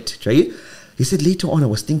reflect. Right? He said, later on, I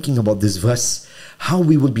was thinking about this verse, how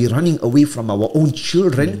we will be running away from our own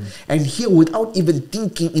children. And here, without even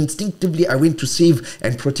thinking, instinctively, I went to save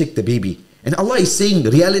and protect the baby. And Allah is saying,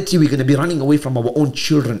 reality, we're going to be running away from our own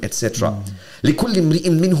children, etc. لِكُلِّ امْرِئٍ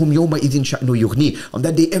مِّنْهُمْ يَوْمَئِذٍ شَأْنُ يُغْنِي. On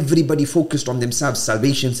that day, everybody focused on themselves.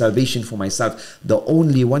 Salvation, salvation for myself. The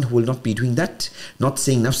only one who will not be doing that, not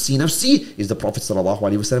saying nafsi, nafsi, is the Prophet sallallahu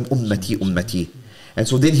alaihi wasallam, ummati, ummati. And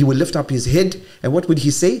so then he will lift up his head, and what would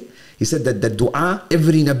he say? He said that the dua,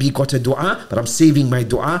 every Nabi got a dua, but I'm saving my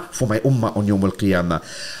dua for my ummah on Yawm al-Qiyamah.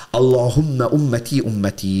 Allahumma ummati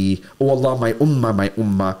ummati. Oh Allah, my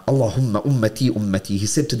ummah. Allahumma ummati ummati. He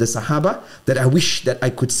said to the Sahaba that I wish that I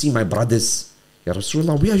could see my brothers Ya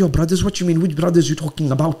Rasulullah, we are your brothers. What you mean? Which brothers you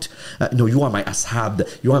talking about? No, you are my ashab.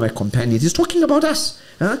 You are my companions. He's talking about us.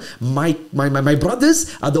 My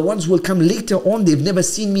brothers are the ones who will come later on. They've never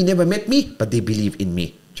seen me, never met me, but they believe in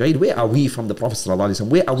me. Jahid, where are we from the Prophet ﷺ?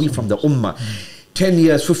 Where are we from the Ummah? 10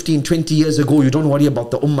 years, 15, 20 years ago, you don't worry about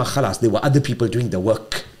the Ummah, khalas. There were other people doing the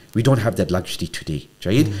work. We don't have that luxury today.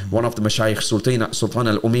 Jahid, one of the Mashaykh, Sultan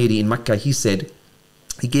al-Umairi in Makkah, he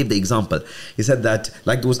gave the example. He said that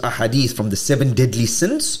like those ahadith from the 7 deadly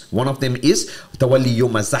sins, one of them is tawalli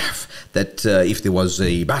yawm zahf, that if there was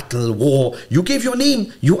a battle, war, you gave your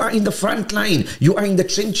name, you are in the front line, you are in the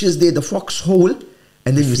trenches there, the foxhole,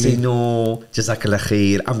 and then you say, no, jazakallah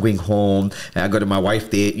khair, I'm going home, I got my wife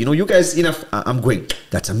there, you guys, enough, I'm going.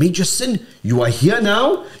 That's a major sin. You are here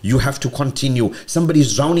now, you have to continue.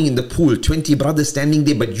 Somebody's drowning in the pool, 20 brothers standing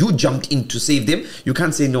there, but you jumped in to save them. You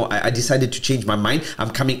can't say, no, I decided to change my mind, I'm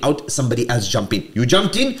coming out, somebody else jump in. You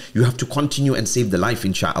jumped in, you have to continue and save the life,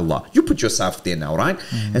 inshallah. You put yourself there now, right?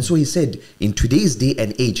 And so he said, in today's day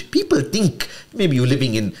and age, people think, maybe you're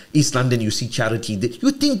living in East London, you see charity,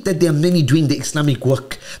 you think that there are many doing the Islamic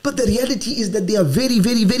work, but the reality is that there are very,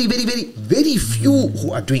 very, very, very, very, very few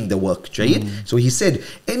who are doing the work, Jayed. So he said,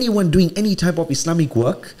 anyone doing any type of Islamic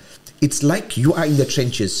work, it's like you are in the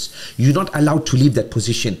trenches. You're not allowed to leave that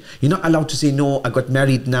position. You're not allowed to say, no, I got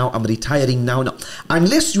married now, I'm retiring now. No.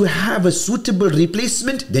 Unless you have a suitable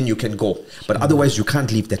replacement, then you can go. But otherwise, you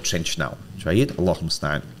can't leave that trench now. Jayed, Allahumma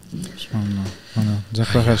musta'an.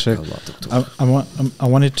 I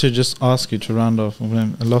wanted to just ask you to round off. I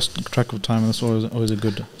lost track of time. That's always a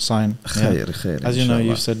good sign. As you know,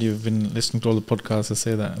 you've said you've been listening to all the podcasts. I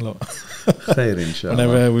say that a lot.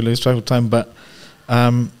 Whenever we lose track of time, but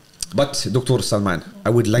Dr. Salman, I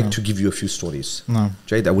would like to give you a few stories.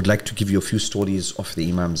 Jayed, I would like to give you a few stories of the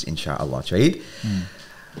Imams, inshallah. Jayed.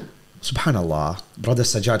 Subhanallah, brother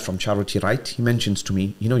Sajjad from Charity Right, he mentions to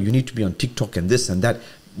me, you need to be on TikTok and this and that.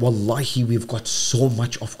 Wallahi, we've got so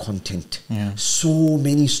much of content. So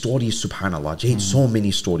many stories, subhanallah. Jayed, so many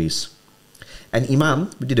stories. And Imam,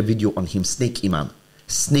 we did a video on him, Snake Imam,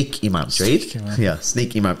 Jayed. Yeah,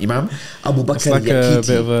 Snake Imam. Abu Bakr it's like a bit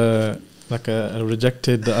of a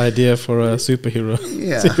rejected idea for a superhero.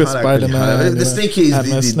 Super Spider-Man. The snake is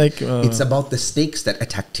it's about the snakes that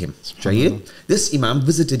attacked him. Jayed. This Imam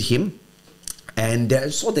visited him and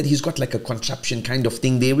saw that he's got like a contraption kind of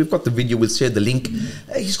thing there. We've got the video, we'll share the link.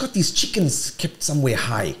 He's got these chickens kept somewhere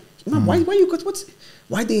high. Imam, why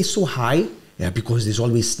are they so high? Yeah, because there's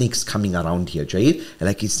always snakes coming around here, Jayed.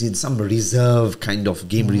 Like it's in some reserve kind of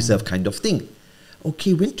game reserve kind of thing.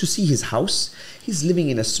 Okay, went to see his house. He's living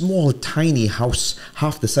in a small, tiny house,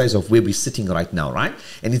 half the size of where we're sitting right now, right?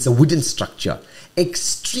 And it's a wooden structure.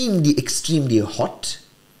 Extremely, extremely hot.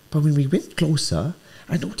 But when we went closer,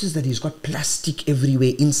 I noticed that he's got plastic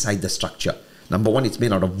everywhere inside the structure. Number one, it's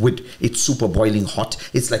made out of wood. It's super boiling hot.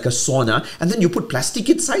 It's like a sauna. And then you put plastic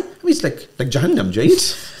inside. I mean, it's like Jahannam, Jayed.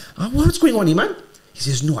 What's going on, Iman? He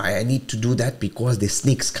says, no, I need to do that because the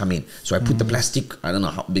snakes come in. So I put the plastic, I don't know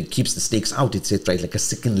how it keeps the snakes out. It says, right, like a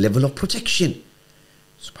second level of protection.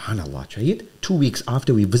 Subhanallah, Jayed. 2 weeks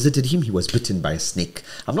after we visited him, he was bitten by a snake.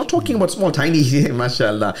 I'm not talking about small, tiny,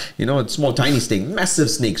 mashallah, small, tiny snake, massive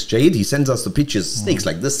snakes, Jayed. He sends us the pictures, snakes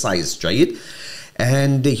like this size, Jayed.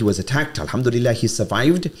 And he was attacked. Alhamdulillah, he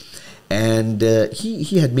survived. And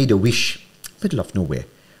he had made a wish, middle of nowhere.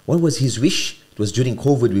 What was his wish? It was during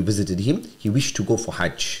COVID we visited him. He wished to go for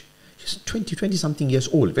Hajj. He's 20 something years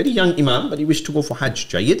old. Very young Imam, but he wished to go for Hajj,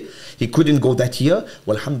 Jayed. He couldn't go that year.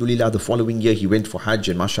 Well, alhamdulillah, the following year he went for Hajj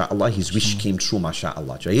and mashallah, his wish came true,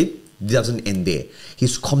 mashallah, Jayed. It doesn't end there.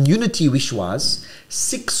 His community wish was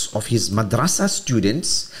 6 of his madrasa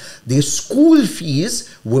students, their school fees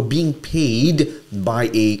were being paid by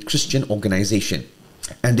a Christian organization.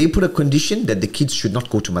 And they put a condition that the kids should not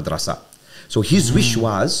go to madrasa. So his wish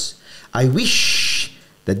was, I wish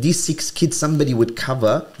that these 6 kids, somebody would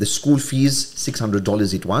cover the school fees,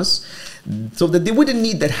 $600 it was, so that they wouldn't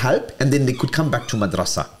need that help and then they could come back to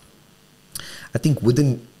madrasa. I think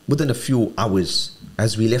within a few hours,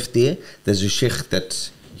 as we left there, there's a Shaykh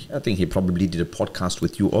that, I think he probably did a podcast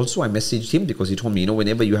with you also. I messaged him because he told me,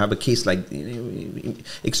 whenever you have a case like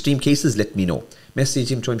extreme cases, let me know.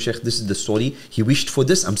 Message him, told him, Shaykh, this is the story. He wished for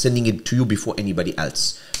this. I'm sending it to you before anybody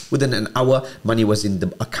else. Within an hour, money was in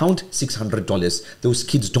the account, $600. Those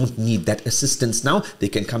kids don't need that assistance now. They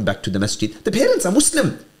can come back to the masjid. The parents are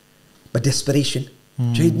Muslim, but desperation.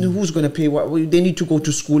 Jayed, who's going to pay? They need to go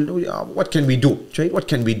to school. What can we do? Jayed, what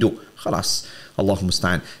can we do? Khalas. Allahumma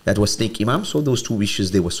musta'an. That was Snake Imam. So those 2 wishes,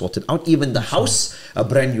 they were sorted out. Even the house, a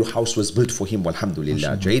brand new house was built for him.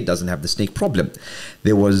 Alhamdulillah. Jayed doesn't have the snake problem.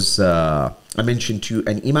 There was, I mentioned to you,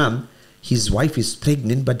 an Imam. his wife is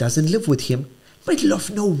pregnant but doesn't live with him. Middle of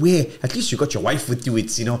nowhere. At least you got your wife with you.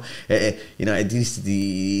 It's at least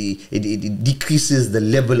it decreases the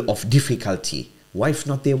level of difficulty. Wife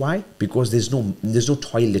not there. Why? Because there's no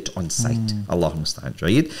toilet on site. Allah musta'an.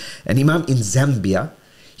 Right? And Imam in Zambia,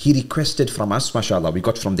 he requested from us, mashallah, we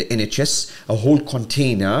got from the NHS a whole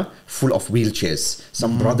container full of wheelchairs.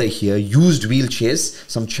 Some brother here used wheelchairs,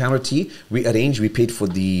 some charity. We arranged, we paid for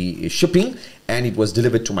the shipping, and it was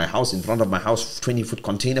delivered to my house, in front of my house, 20-foot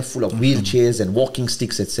container full of wheelchairs and walking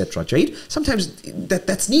sticks, etc. Right? Sometimes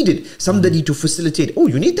that's needed. Somebody to facilitate. Oh,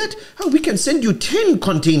 you need that? Oh, we can send you 10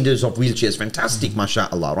 containers of wheelchairs. Fantastic,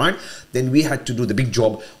 mashallah, right? Then we had to do the big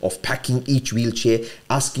job of packing each wheelchair,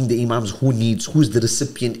 asking the imams who needs, who's the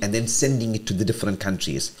recipient, and then sending it to the different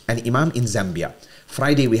countries. And Imam in Zambia.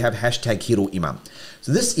 Friday we have #Hero Imam.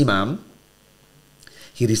 So this Imam,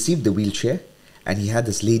 he received the wheelchair, and he had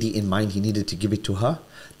this lady in mind, he needed to give it to her.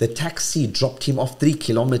 The taxi dropped him off 3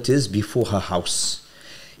 kilometers before her house.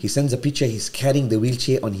 He sends a picture, he's carrying the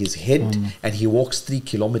wheelchair on his head, and he walks 3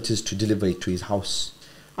 kilometers to deliver it to his house.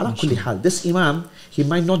 Ala kulli hal, this Imam, he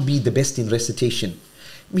might not be the best in recitation.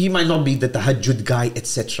 He might not be the tahajjud guy,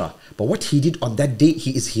 etc. But what he did on that day,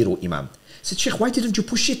 he is hero Imam. He said, Shaykh, why didn't you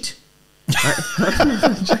push it?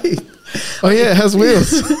 Oh yeah, it has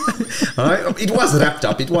wheels. It was wrapped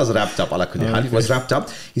up. It was wrapped up. It was wrapped up.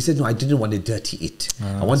 He said, no, I didn't want to dirty it.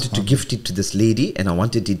 I wanted to gift it to this lady, and I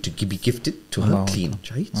wanted it to be gifted to her clean.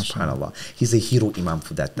 Subhanallah. He's a hero Imam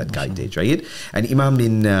for that guy there. Right? And Imam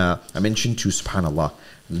in, I mentioned to you, subhanallah,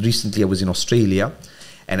 recently I was in Australia,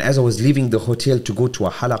 and as I was leaving the hotel to go to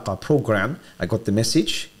a halaqa program, I got the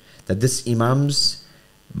message that this Imam's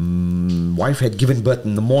wife had given birth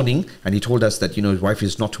in the morning, and he told us that his wife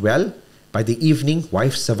is not well. By the evening,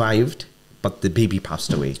 wife survived, but the baby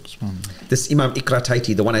passed away. This Imam Iqra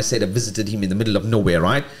Taiti, the one I said I visited him in the middle of nowhere,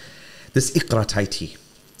 right? This Iqra Taiti,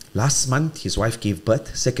 last month his wife gave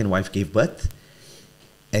birth, second wife gave birth,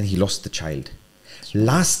 and he lost the child.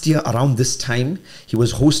 Last year around this time, he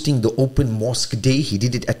was hosting the open mosque day. He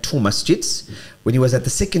did it at 2 masjids. When he was at the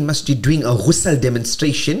second masjid doing a ghusl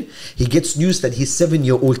demonstration, he gets news that his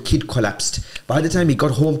 7-year-old kid collapsed. By the time he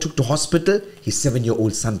got home, took to hospital, his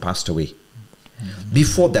 7-year-old son passed away.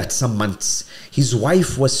 Before that, some months, his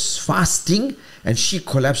wife was fasting and she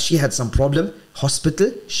collapsed. She had some problem.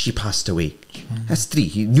 Hospital, she passed away. That's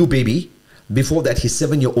 3. New baby. Before that, his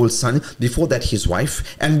 7-year-old son. Before that, his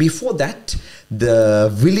wife. And before that, the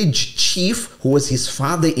village chief, who was his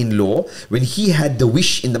father-in-law, when he had the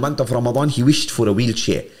wish in the month of Ramadan, he wished for a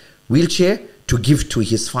wheelchair. Wheelchair to give to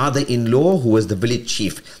his father-in-law, who was the village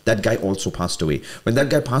chief. That guy also passed away. When that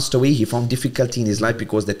guy passed away, he found difficulty in his life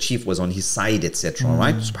because the chief was on his side, etc.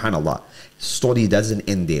 Right? Subhanallah. Story doesn't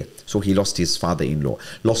end there. So he lost his father-in-law,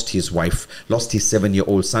 lost his wife, lost his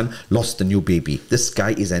 7-year-old son, lost the new baby. This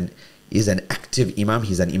guy is an active Imam.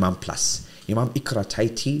 He's an Imam plus. Imam Iqra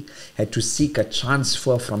Taiti had to seek a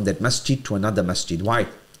transfer from that masjid to another masjid. Why?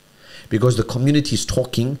 Because the community is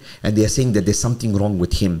talking and they are saying that there's something wrong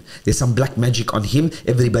with him. There's some black magic on him.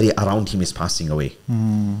 Everybody around him is passing away.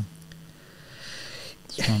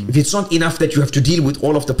 If it's not enough that you have to deal with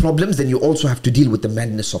all of the problems, then you also have to deal with the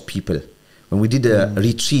madness of people. When we did a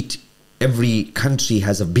retreat, every country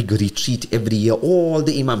has a big retreat every year. All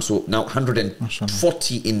the imams, so now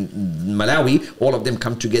 140 in Malawi, all of them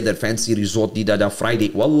come together, fancy resort, didada, Friday.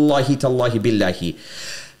 Wallahi, tallahi, billahi.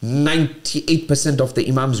 98% of the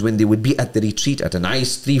imams, when they would be at the retreat at a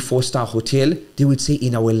nice 3-4 star hotel, they would say,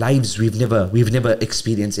 in our lives we've never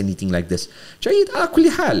experienced anything like this. Jayid ala kulli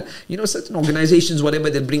hal. Certain organizations, whatever,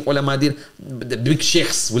 they'll bring ulama there, the big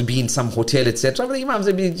sheikhs will be in some hotel, etc. But the imams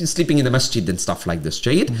will be sleeping in the masjid and stuff like this.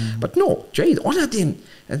 Jayid. But no, Jayid, honor them.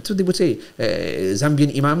 And so they would say,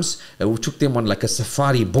 Zambian imams, we took them on like a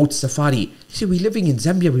safari, boat safari. They say, we're living in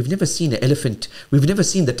Zambia, we've never seen an elephant, we've never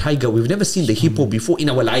seen the tiger, we've never seen the hippo before in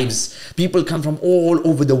our lives. People come from all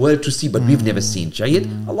over the world to see, but we've never seen. Jayid,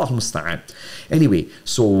 Allah musta'an. Anyway,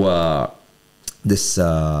 so this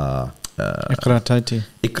Iqra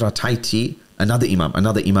Taiti, another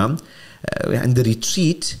imam, and the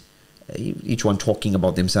retreat, each one talking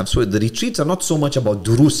about themselves. So the retreats are not so much about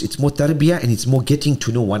durus, it's more tarbiyah and it's more getting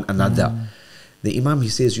to know one another. The imam, he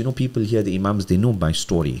says, people here, the imams, they know my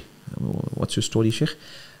story. What's your story, Shaykh?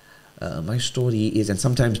 My story is, and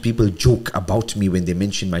sometimes people joke about me when they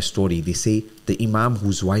mention my story. They say, the imam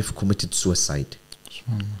whose wife committed suicide.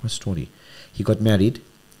 What story? He got married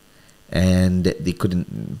and they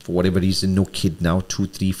couldn't, for whatever reason, no kid now, 2,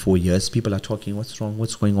 3, 4 years. People are talking, what's wrong,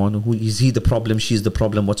 what's going on, who is he the problem, she's the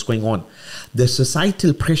problem, what's going on? The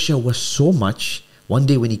societal pressure was so much. One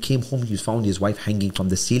day when he came home, he found his wife hanging from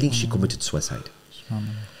the ceiling. She committed suicide.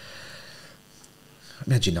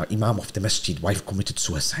 Imagine now, Imam of the masjid, wife committed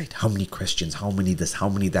suicide. How many questions? How many this? How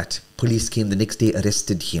many that? Police came the next day,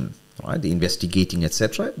 arrested him. Right? They're investigating,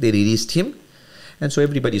 etc. They released him. And so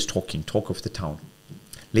everybody's talking, talk of the town.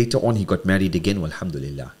 Later on, he got married again,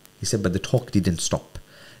 alhamdulillah. He said, but the talk didn't stop.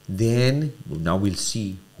 Then, now we'll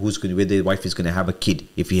see whether the wife is going to have a kid.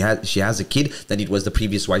 If she has a kid, then it was the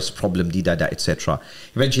previous wife's problem, etc.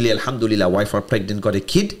 Eventually, alhamdulillah, wife got pregnant, got a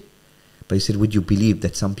kid. But he said, would you believe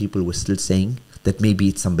that some people were still saying that maybe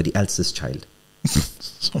it's somebody else's child?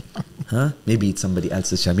 Maybe it's somebody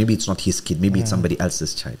else's child. Maybe it's not his kid. Maybe it's somebody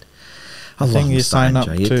else's child. I think you sign up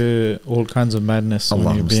to all kinds of madness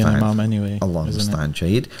when you be an imam anyway. Allah understand,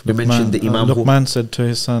 Jayed. We mentioned the imam Luqman said to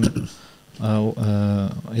his son,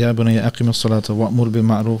 يا بني أقم الصلاة وأمر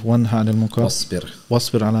بالمعروف وانهى عن المنكر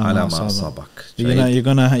واصبر على ما أصابك. You know,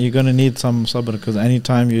 you're gonna need some sabr, because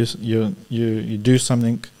anytime you do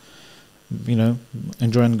something, you know,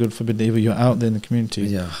 enjoying good, forbid the evil, you're out there in the community,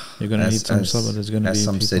 you're going to need some sabr. There's going to be, as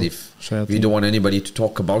some said, if you don't want anybody to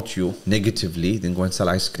talk about you negatively, then go and sell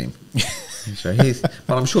ice cream.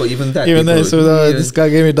 But I'm sure even that, this guy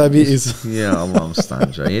gave me diabetes. Yeah, Allah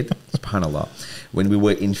understand, right? Subhanallah. When we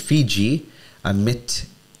were in Fiji, I met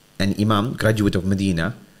an imam, graduate of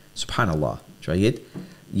Medina. Subhanallah, right?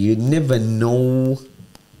 You never know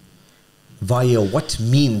via what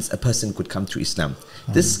means a person could come to Islam.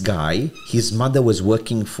 This guy, his mother was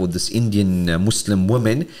working for this Indian Muslim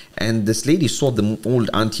woman, and this lady saw the old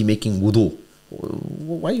auntie making wudu.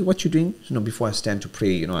 What you doing? You know, before I stand to pray,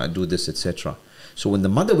 you know, I do this, etc. So when the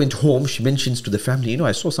mother went home, she mentions to the family, you know,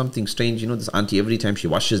 I saw something strange. You know, this auntie, every time she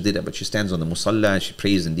washes, but she stands on the musalla and she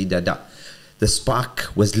prays and da. The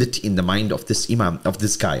spark was lit in the mind of this imam, of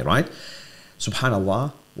this guy, right?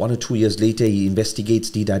 Subhanallah, 1 or 2 years later, he investigates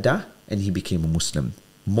da, and he became a Muslim.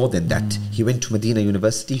 More than that, he went to Medina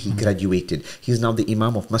University, he graduated. He's now the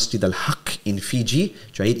Imam of Masjid al-Haq in Fiji,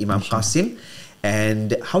 Imam Qasim.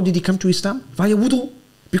 And how did he come to Islam? Via wudu.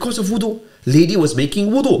 Because of wudu. Lady was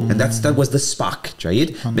making wudu, and that was the spark.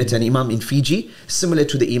 Met an Imam in Fiji, similar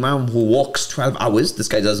to the Imam who walks 12 hours. This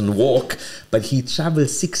guy doesn't walk, but he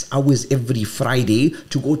travels 6 hours every Friday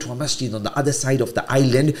to go to a masjid on the other side of the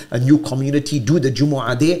island, a new community, do the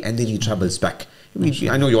Jumu'ah there, and then he travels back.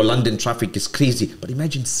 I know your London traffic is crazy, but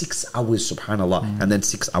imagine 6 hours, subhanallah, and then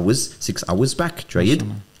 6 hours back.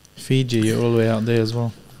 Fiji, you're all the way out there as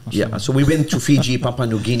well. Yeah, so we went to Fiji, Papua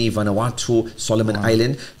New Guinea, Vanuatu, Solomon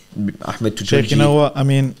Island, Ahmed to Shaykh, you know what? I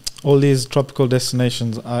mean, all these tropical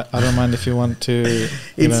destinations, I don't mind if you want to.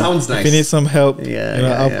 Sounds nice. If you need some help,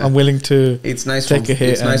 I'm willing to. It's nice. Take a hit.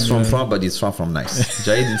 It's nice from far, but it's far from nice.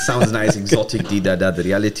 It sounds nice, exotic, The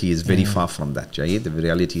reality is very far from that. The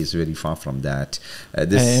reality is very far from that.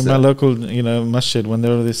 In my local, masjid, when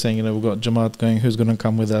they're always saying, we've got Jamaat going, who's going to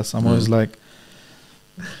come with us? I'm always like,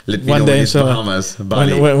 one day, Bahamas,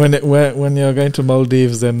 Bali. When you're going to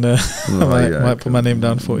Maldives, then I might put my name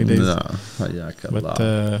down 40 days. But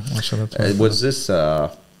was this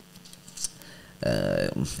an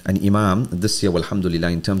imam this year?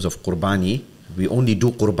 Alhamdulillah, in terms of qurbani, we only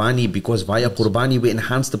do qurbani because via qurbani we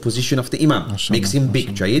enhance the position of the imam, makes him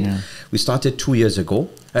big. We started 3 years ago,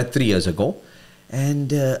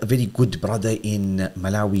 and a very good brother in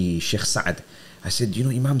Malawi, Shaykh Saad. I said,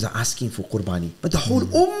 imams are asking for qurbani, but the whole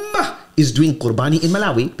ummah is doing qurbani in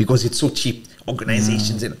Malawi because it's so cheap.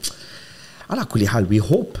 Organizations and ala kulli hal, we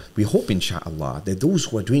hope inshallah that those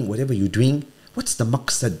who are doing whatever you're doing, what's the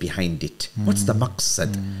maqsad behind it? What's the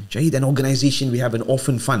maqsad? An organization, we have an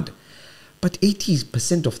orphan fund, but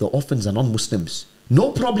 80% of the orphans are non-Muslims.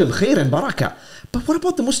 No problem, khair and barakah. But what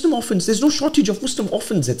about the Muslim orphans? There's no shortage of Muslim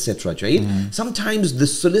orphans, etc. Sometimes the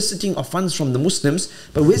soliciting of funds from the Muslims,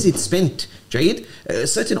 but where's it spent?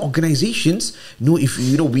 Certain organizations,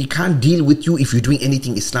 we can't deal with you if you're doing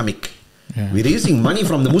anything Islamic. We're raising money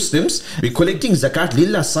from the Muslims, we're collecting zakat,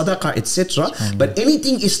 lillah, sadaqah, etc. But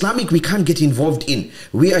anything Islamic we can't get involved in.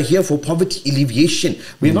 We are here for poverty alleviation.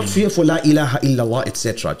 We're not here for la ilaha illallah,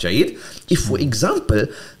 etc. If, for example,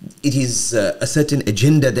 it is a certain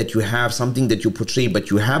agenda that you have, something that you portray, but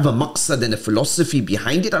you have a maqsad and a philosophy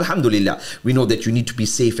behind it, alhamdulillah, we know that you need to be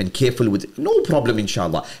safe and careful with it. No problem,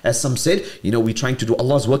 inshallah. As some said, we're trying to do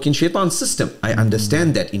Allah's work in shaitan's system. I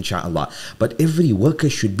understand that, inshallah. But every worker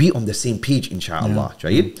should be on the same page, inshallah.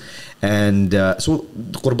 And so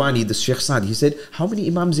the qurbani, the Shaykh Saad, he said, how many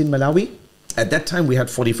imams in Malawi? At that time we had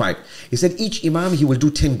 45. He said each imam, he will do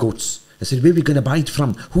 10 goats. I said, where are we going to buy it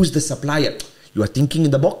from? Who's the supplier? You are thinking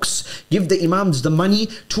in the box. Give the imams the money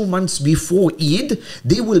 2 months before Eid.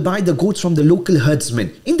 They will buy the goats from the local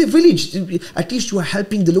herdsmen. In the village, at least you are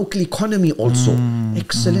helping the local economy also.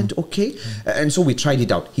 Excellent, okay. And so we tried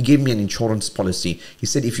it out. He gave me an insurance policy. He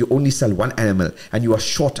said, if you only sell one animal and you are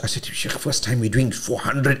short, I said, Shaykh, first time we're doing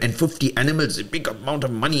 450 animals, a big amount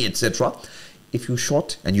of money, etc. If you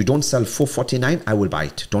short and you don't sell 449, I will buy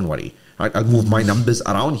it. Don't worry. Right? I'll move my numbers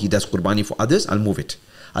around. He does qurbani for others. I'll move it.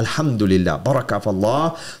 Alhamdulillah. Barakah of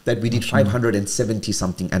Allah that we did 570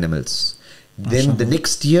 something animals. Then the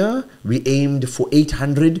next year, we aimed for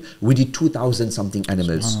 800. We did 2,000 something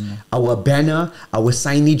animals. Our banner, our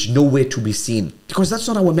signage, nowhere to be seen. Because that's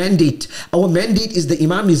not our mandate. Our mandate is the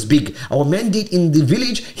imam is big. Our mandate in the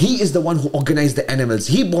village, he is the one who organized the animals.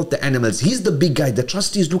 He bought the animals. He's the big guy. The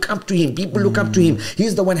trustees look up to him. People look up to him.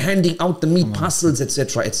 He's the one handing out the meat parcels,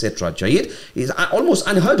 etc., etc. Jayed is almost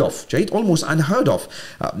unheard of. Jayed, almost unheard of.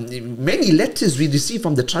 Many letters we receive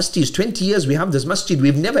from the trustees. 20 years we have this masjid.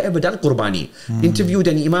 We've never ever done qurbani. Interviewed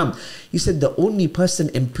an imam. He said, the only person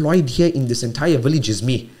employed here in this entire village is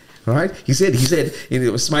me. Right? He said, he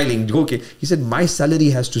was smiling, joking. He said, my salary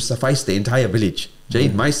has to suffice the entire village.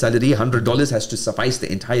 Jayed, my salary, $100 has to suffice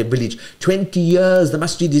the entire village. 20 years, the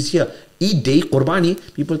masjid is here. Eid day, qurbani,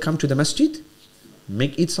 people come to the masjid,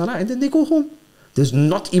 make Eid salah, and then they go home. There's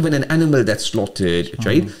not even an animal that's slaughtered,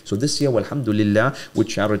 right? So this year, alhamdulillah, with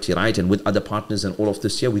charity, right, and with other partners and all of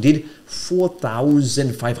this year, we did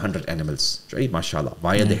 4,500 animals, right? Mashallah,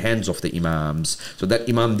 via the hands of the imams. So that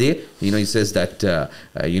imam there, he says that,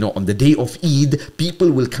 on the day of Eid,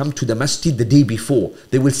 people will come to the masjid the day before.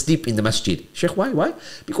 They will sleep in the masjid. Shaykh, why? Why?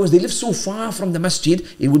 Because they live so far from the masjid,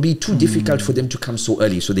 it would be too difficult for them to come so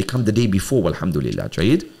early. So they come the day before, alhamdulillah,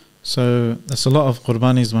 right? So there's a lot of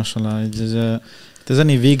qurbanis, mashallah. If there's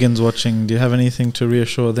any vegans watching, do you have anything to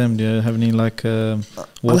reassure them? Do you have any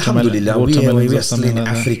Alhamdulillah, we are still in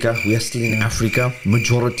Africa. We are still in Africa.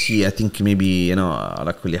 Majority, I think maybe, if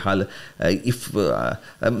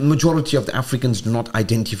majority of the Africans do not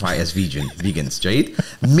identify as vegans, right?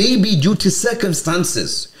 Maybe due to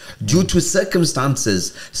circumstances.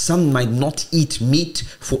 Some might not eat meat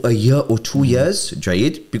for a year or 2 years,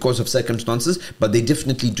 Jayed, because of circumstances, but they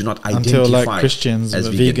definitely do not identify until like Christians, as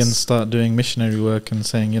vegans start doing missionary work and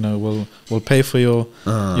saying, we'll pay for your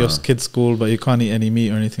kids' school, but you can't eat any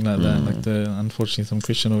meat or anything like that. Like unfortunately some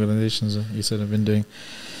Christian organizations you said have been doing.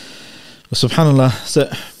 Well, subhanallah.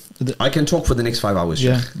 So I can talk for the next 5 hours.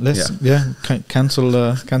 Yeah, cancel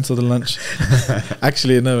the lunch.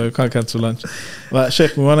 Actually, no, we can't cancel lunch. But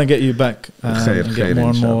Shaykh, we want to get you back and get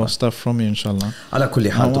more and more stuff from you, inshallah. I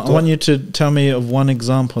want you to tell me of one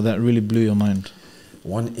example that really blew your mind.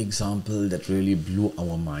 One example that really blew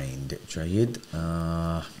our mind, Jayed.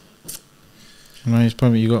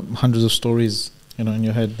 You got hundreds of stories, in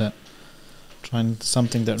your head that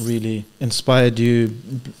something that really inspired you,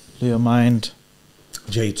 blew your mind.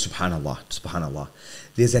 Jayed, subhanallah.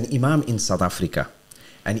 There's an imam in South Africa.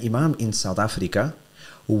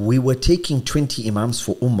 We were taking 20 imams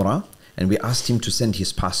for Umrah, and we asked him to send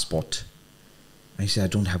his passport. I said, I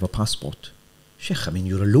don't have a passport. Shaykh,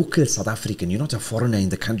 you're a local South African. You're not a foreigner in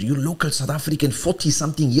the country. You're a local South African,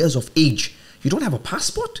 40-something years of age. You don't have a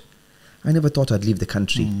passport? I never thought I'd leave the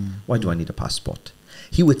country. Why do I need a passport?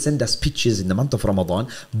 He would send us pictures in the month of Ramadan,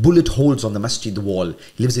 bullet holes on the masjid wall.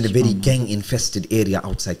 He lives in a very gang-infested area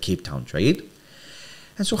outside Cape Town, right?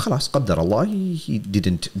 And so, khalas, qaddar Allah, he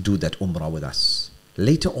didn't do that umrah with us.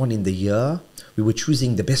 Later on in the year, we were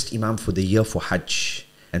choosing the best imam for the year for Hajj.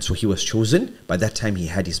 And so he was chosen. By that time, he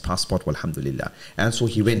had his passport, alhamdulillah. And so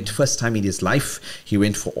he went, first time in his life, he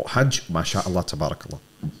went for Hajj, mashallah, tabarakallah.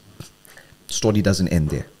 Story doesn't end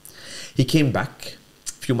there. He came back.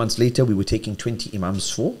 A few months later, we were taking 20 imams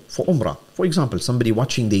for Umrah. For example, somebody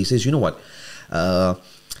watching there, he says, you know what?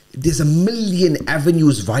 There's a million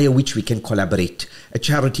avenues via which we can collaborate. A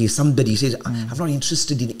charity, somebody says, I'm not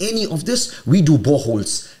interested in any of this. We do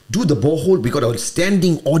boreholes. Do the borehole. We got a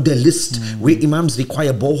standing order list where imams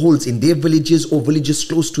require boreholes in their villages or villages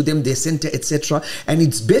close to them, their center, etc. And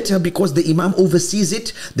it's better because the imam oversees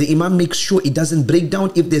it. The imam makes sure it doesn't break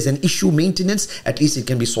down. If there's an issue, maintenance, at least it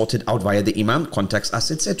can be sorted out via the imam, contacts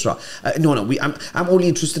us, etc. I'm only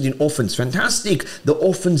interested in orphans. Fantastic. The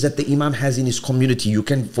orphans that the imam has in his community, you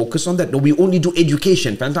can, focus on that. No, we only do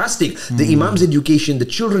education. Fantastic. The imam's education, the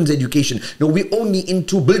children's education. No, we only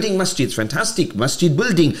into building masjids. Fantastic. Masjid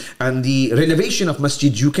building and the renovation of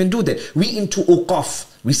masjids, you can do that. We into awqaf.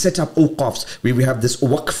 We set up awqafs where we have this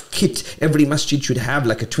waqf kit. Every masjid should have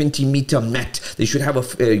like a 20-meter mat. They should have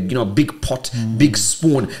a big pot, big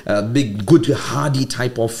spoon, big good hardy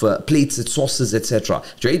type of plates and sauces, etc.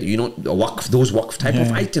 Right? Waqf, those waqf type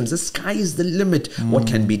of items. The sky is the limit. What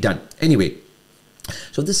can be done? Anyway,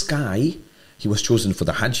 so this guy, he was chosen for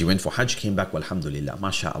the Hajj. He went for Hajj, came back. Well, alhamdulillah,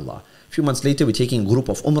 mashallah. A few months later, we're taking a group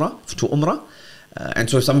of Umrah to Umrah. And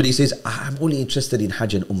so if somebody says, I'm only interested in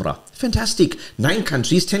Hajj and Umrah. Fantastic. 9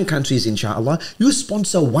 countries, 10 countries, inshallah. You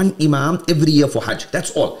sponsor one Imam every year for Hajj.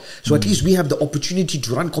 That's all. So at least we have the opportunity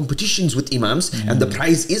to run competitions with Imams. And the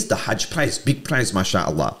prize is the Hajj prize. Big prize,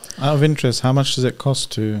 mashallah. Out of interest, how much does it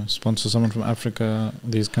cost to sponsor someone from Africa,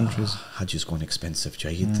 these countries? Hajj is gone expensive,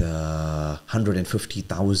 Jahid.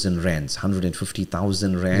 150,000 rands.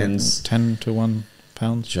 150,000 rands. 10 to 1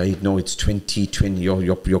 pounds. Jahid, no, it's 20.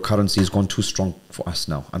 Your currency has gone too strong for us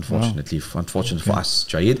now, unfortunately. Wow. Unfortunately for us,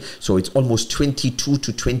 Jahid. So it's almost 22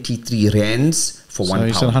 to 23 rands for 1 pound. So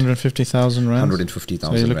you said 150,000 rands?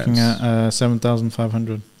 150,000 So you're looking at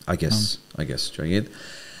 7,500 I guess, Jahid.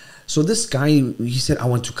 So this guy, he said, I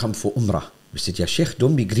want to come for Umrah. We said, yeah, Shaykh,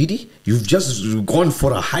 don't be greedy. You've just gone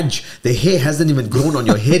for a Hajj. The hair hasn't even grown on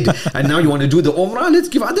your head. And now you want to do the Umrah? Let's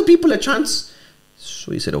give other people a chance.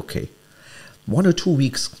 So he said, okay. 1 or 2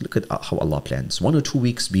 weeks, look at how Allah plans. 1 or 2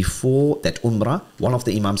 weeks before that Umrah, one of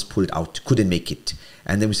the Imams pulled out, couldn't make it.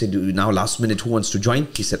 And then we said, now last minute, who wants to join?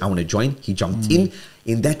 He said, I want to join. He jumped in.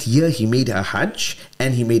 In that year, he made a Hajj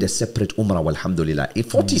and he made a separate Umrah, alhamdulillah. In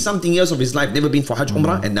 40-something years of his life, never been for Hajj,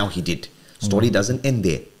 Umrah, and now he did. Story doesn't end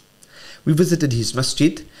there. We visited his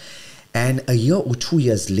masjid, and a year or 2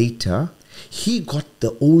 years later, he got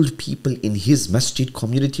the old people in his masjid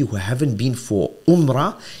community who haven't been for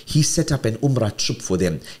Umrah. He set up an Umrah trip for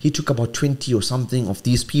them. He took about 20 or something of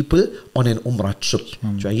these people on an Umrah trip.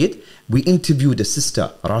 Jayed. We interviewed a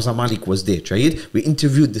sister. Raza Malik was there. Jayed. We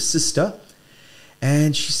interviewed the sister,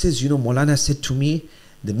 and she says, Maulana said to me,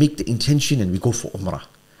 they make the intention and we go for Umrah.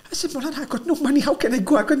 I said, Maulana, I got no money. How can I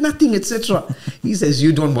go? I got nothing, etc. He says,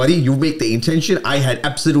 you don't worry. You make the intention. I had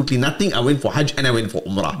absolutely nothing. I went for Hajj and I went for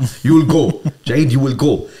Umrah. You will go. Jahid, you will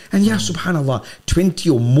go. And yeah, subhanAllah, 20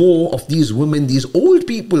 or more of these women, these old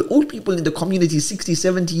people in the community, 60,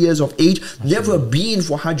 70 years of age, never been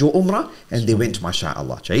for Hajj or Umrah, and they went,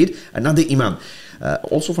 mashallah. Jahid. Another Imam,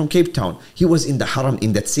 also from Cape Town, he was in the Haram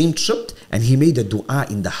in that same trip, and he made a dua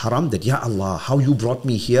in the Haram that, Ya Allah, how you brought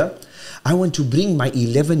me here, I want to bring my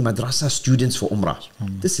 11 madrasa students for Umrah.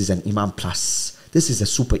 This is an Imam plus. This is a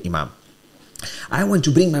super Imam. I want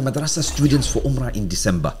to bring my madrasa students for Umrah in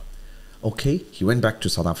December. Okay, he went back to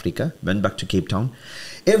South Africa, went back to Cape Town.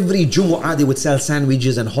 Every Jumu'ah, they would sell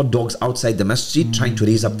sandwiches and hot dogs outside the masjid, trying to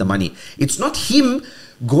raise up the money. It's not him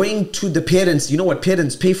going to the parents, you know what,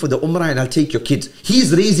 parents, pay for the Umrah and I'll take your kids.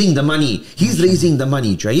 He's raising the money. He's raising the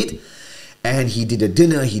money, Jahid. And he did a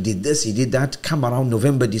dinner, he did this, he did that. Come around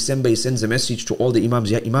November, December, he sends a message to all the Imams.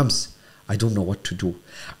 Yeah, Imams, I don't know what to do.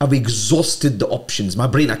 I've exhausted the options. My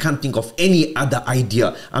brain, I can't think of any other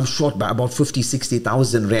idea. I'm short by about 50,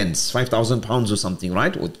 60,000 rands, 5,000 pounds or something,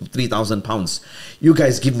 right? Or 3,000 pounds. You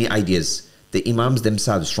guys give me ideas. The Imams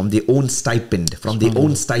themselves, from their own stipend,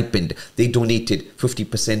 they donated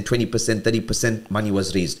 50%, 20%, 30%, money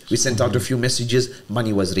was raised. We sent out a few messages,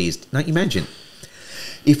 money was raised. Now imagine,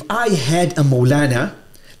 if I had a Maulana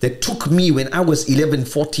that took me when I was 11,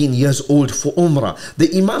 14 years old for Umrah,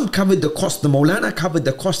 the Imam covered the cost, the Maulana covered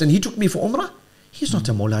the cost, and he took me for Umrah, he's not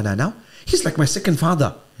a Maulana now. He's like my second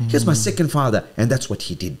father. He's my second father. And that's what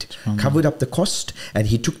he did. Covered up the cost, and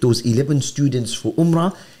he took those 11 students for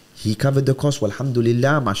Umrah. He covered the cost.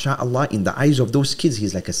 Alhamdulillah, mashallah, in the eyes of those kids,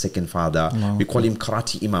 he's like a second father. Allah. We call him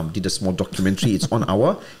Karate Imam. Did a small documentary. It's on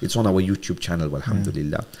our YouTube channel.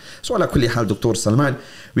 Alhamdulillah. So ala kulli hal, Dr. Salman,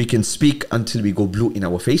 we can speak until we go blue in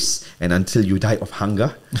our face and until you die of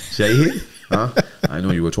hunger. Jahid. I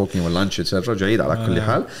know you were talking about lunch, etc. Jahid, ala kulli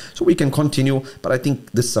hal. So we can continue, but I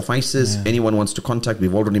think this suffices. Anyone wants to contact,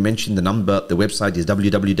 we've already mentioned the number. The website is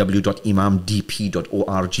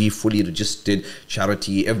www.imamdp.org. Fully registered,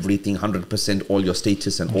 charity, everything, 100%, all your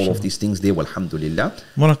status and all of these things there. Alhamdulillah.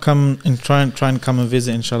 Want to come and try and come and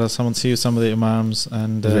visit, inshallah, someone see some of the Imams,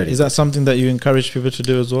 and is that something that you encourage people to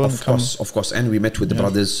do as well? Of course. And we met with the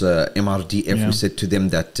brothers MRDF. We said to them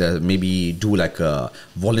that maybe do like a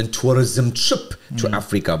volunteerism trip to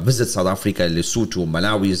Africa, visit South Africa, Lesotho,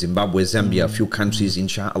 Malawi, Zimbabwe, Zambia, a few countries,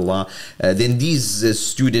 inshallah. Then these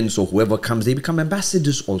students or whoever comes, they become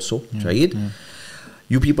ambassadors also, right?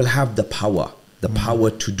 You people have the power. the power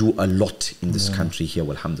to do a lot in this country here,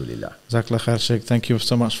 alhamdulillah. Jazakallah khair, Shaykh. Thank you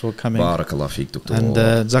so much for coming. Barakallah feek, Doctor. And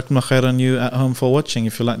Jazakallah khair on you at home for watching.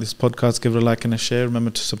 If you like this podcast, give it a like and a share. Remember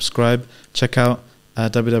to subscribe. Check out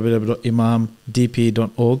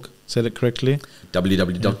www.imamdp.org. Said it correctly?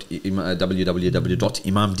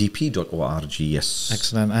 www.imamdp.org. Yes.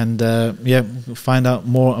 Excellent. And find out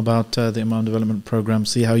more about the Imam Development Program.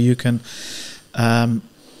 See how you can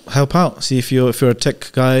help out. See if you're a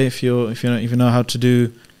tech guy, if you know how to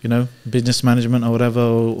do business management or whatever,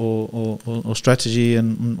 or strategy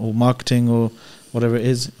or marketing or whatever it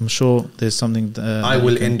is. I'm sure there's something. I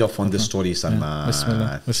will end off on this story, Salman.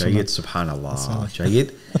 Bismillah. Jayyid, subhanallah.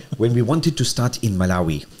 Jayyid. When we wanted to start in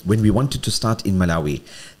Malawi,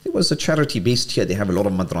 there was a charity based here. They have a lot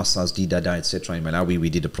of madrasas, didada, etc. in Malawi. We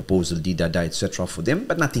did a proposal, didada, etc. for them,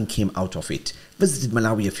 but nothing came out of it. Visited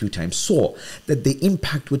Malawi a few times, saw that the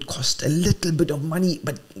impact would cost a little bit of money,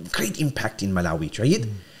 but great impact in Malawi, right?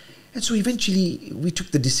 And so eventually we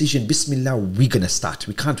took the decision, Bismillah, we're going to start.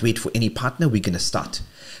 We can't wait for any partner, we're going to start.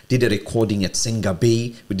 Did a recording at Senga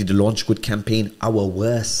Bay. We did a Launch Good campaign, our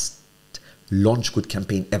worst Launch Good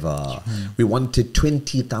campaign ever. We wanted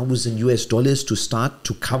 $20,000 to start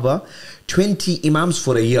to cover 20 imams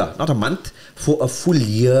for a year, not a month, for a full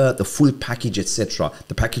year, the full package, etc.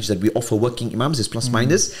 The package that we offer working imams is plus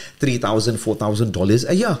minus $3,000, $4,000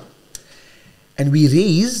 a year. And we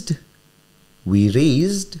raised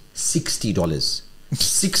 $60.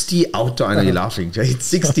 60 out of, I know you're laughing, right?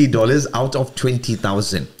 $60 out of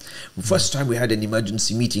 20,000. First time we had an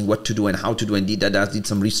emergency meeting, what to do and how to do, and did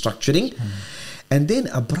some restructuring. And then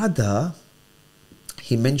a brother,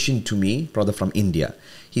 he mentioned to me, brother from India,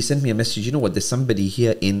 he sent me a message, you know what, there's somebody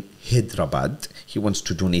here in Hyderabad, he wants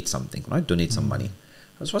to donate something, right? Donate some money.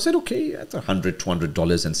 So I said, okay, at $100,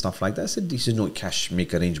 $200 and stuff like that. I said, this is no cash,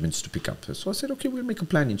 make arrangements to pick up. So I said, okay, we'll make a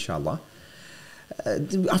plan, inshallah.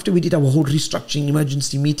 After we did our whole restructuring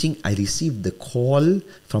emergency meeting, I received the call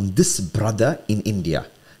from this brother in India.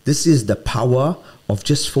 This is the power of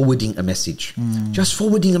just forwarding a message. Just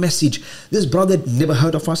forwarding a message. This brother never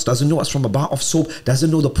heard of us, doesn't know us from a bar of soap, doesn't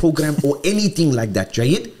know the program or anything like that,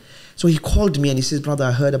 Jayed. So he called me and he says, brother,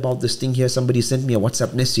 I heard about this thing here. Somebody sent me a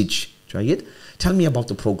WhatsApp message, Jayed. Tell me about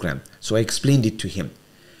the program. So I explained it to him.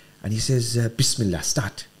 And he says, Bismillah,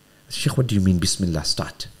 start. I said, Shaykh, what do you mean, Bismillah,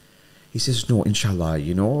 start? He says, no, inshallah,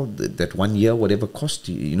 that 1 year, whatever cost,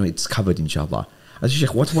 it's covered, inshallah. I said,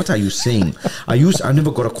 Shaykh, what are you saying? I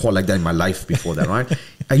never got a call like that in my life before that, right?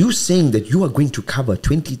 Are you saying that you are going to cover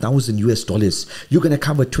 $20,000? You're going to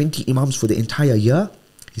cover 20 imams for the entire year?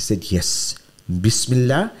 He said, yes.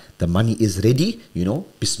 Bismillah, the money is ready,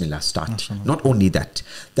 Bismillah, start. Not only that,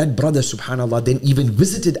 that brother, subhanallah, then even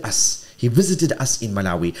visited us. He visited us in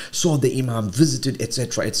Malawi, saw the imam, visited,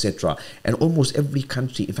 etc., etc. And almost every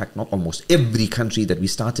country, in fact, not almost, every country that we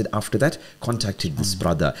started after that contacted this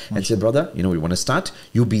brother and said, brother, we want to start,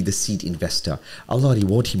 you be the seed investor. Allah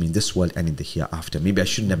reward him in this world and in the hereafter. Maybe I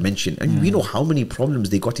shouldn't have mentioned. And we know how many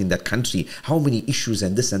problems they got in that country, how many issues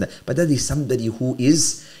and this and that. But that is somebody who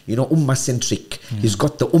is, ummah-centric. He's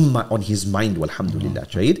got the ummah on his mind, alhamdulillah,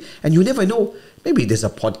 right? And you never know. Maybe there's a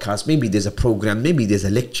podcast, maybe there's a program, maybe there's a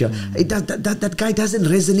lecture. That guy doesn't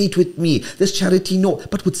resonate with me. This charity, no.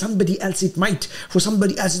 But with somebody else, it might. For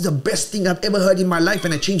somebody else, it's the best thing I've ever heard in my life,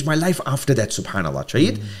 and I changed my life after that, subhanAllah,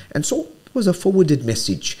 right? And so it was a forwarded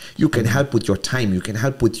message. You can help with your time, you can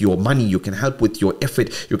help with your money, you can help with your effort,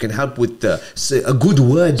 you can help with a good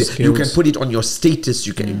word, skills. You can put it on your status.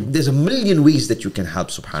 You can. There's a million ways that you can help,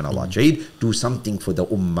 subhanAllah, right? Do something for the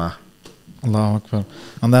ummah. Allahu Akbar.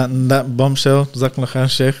 On that bombshell, Jazakumullah khair,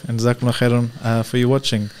 Shaykh, and Jazakumullah khairan for you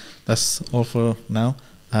watching. That's all for now.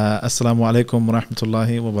 Assalamu alaikum wa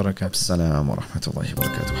rahmatullahi wa barakatuh. Assalamu wa rahmatullahi wa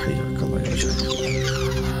barakatuh. Hayyakallah ya Shaykh.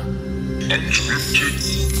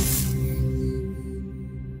 Unscripted.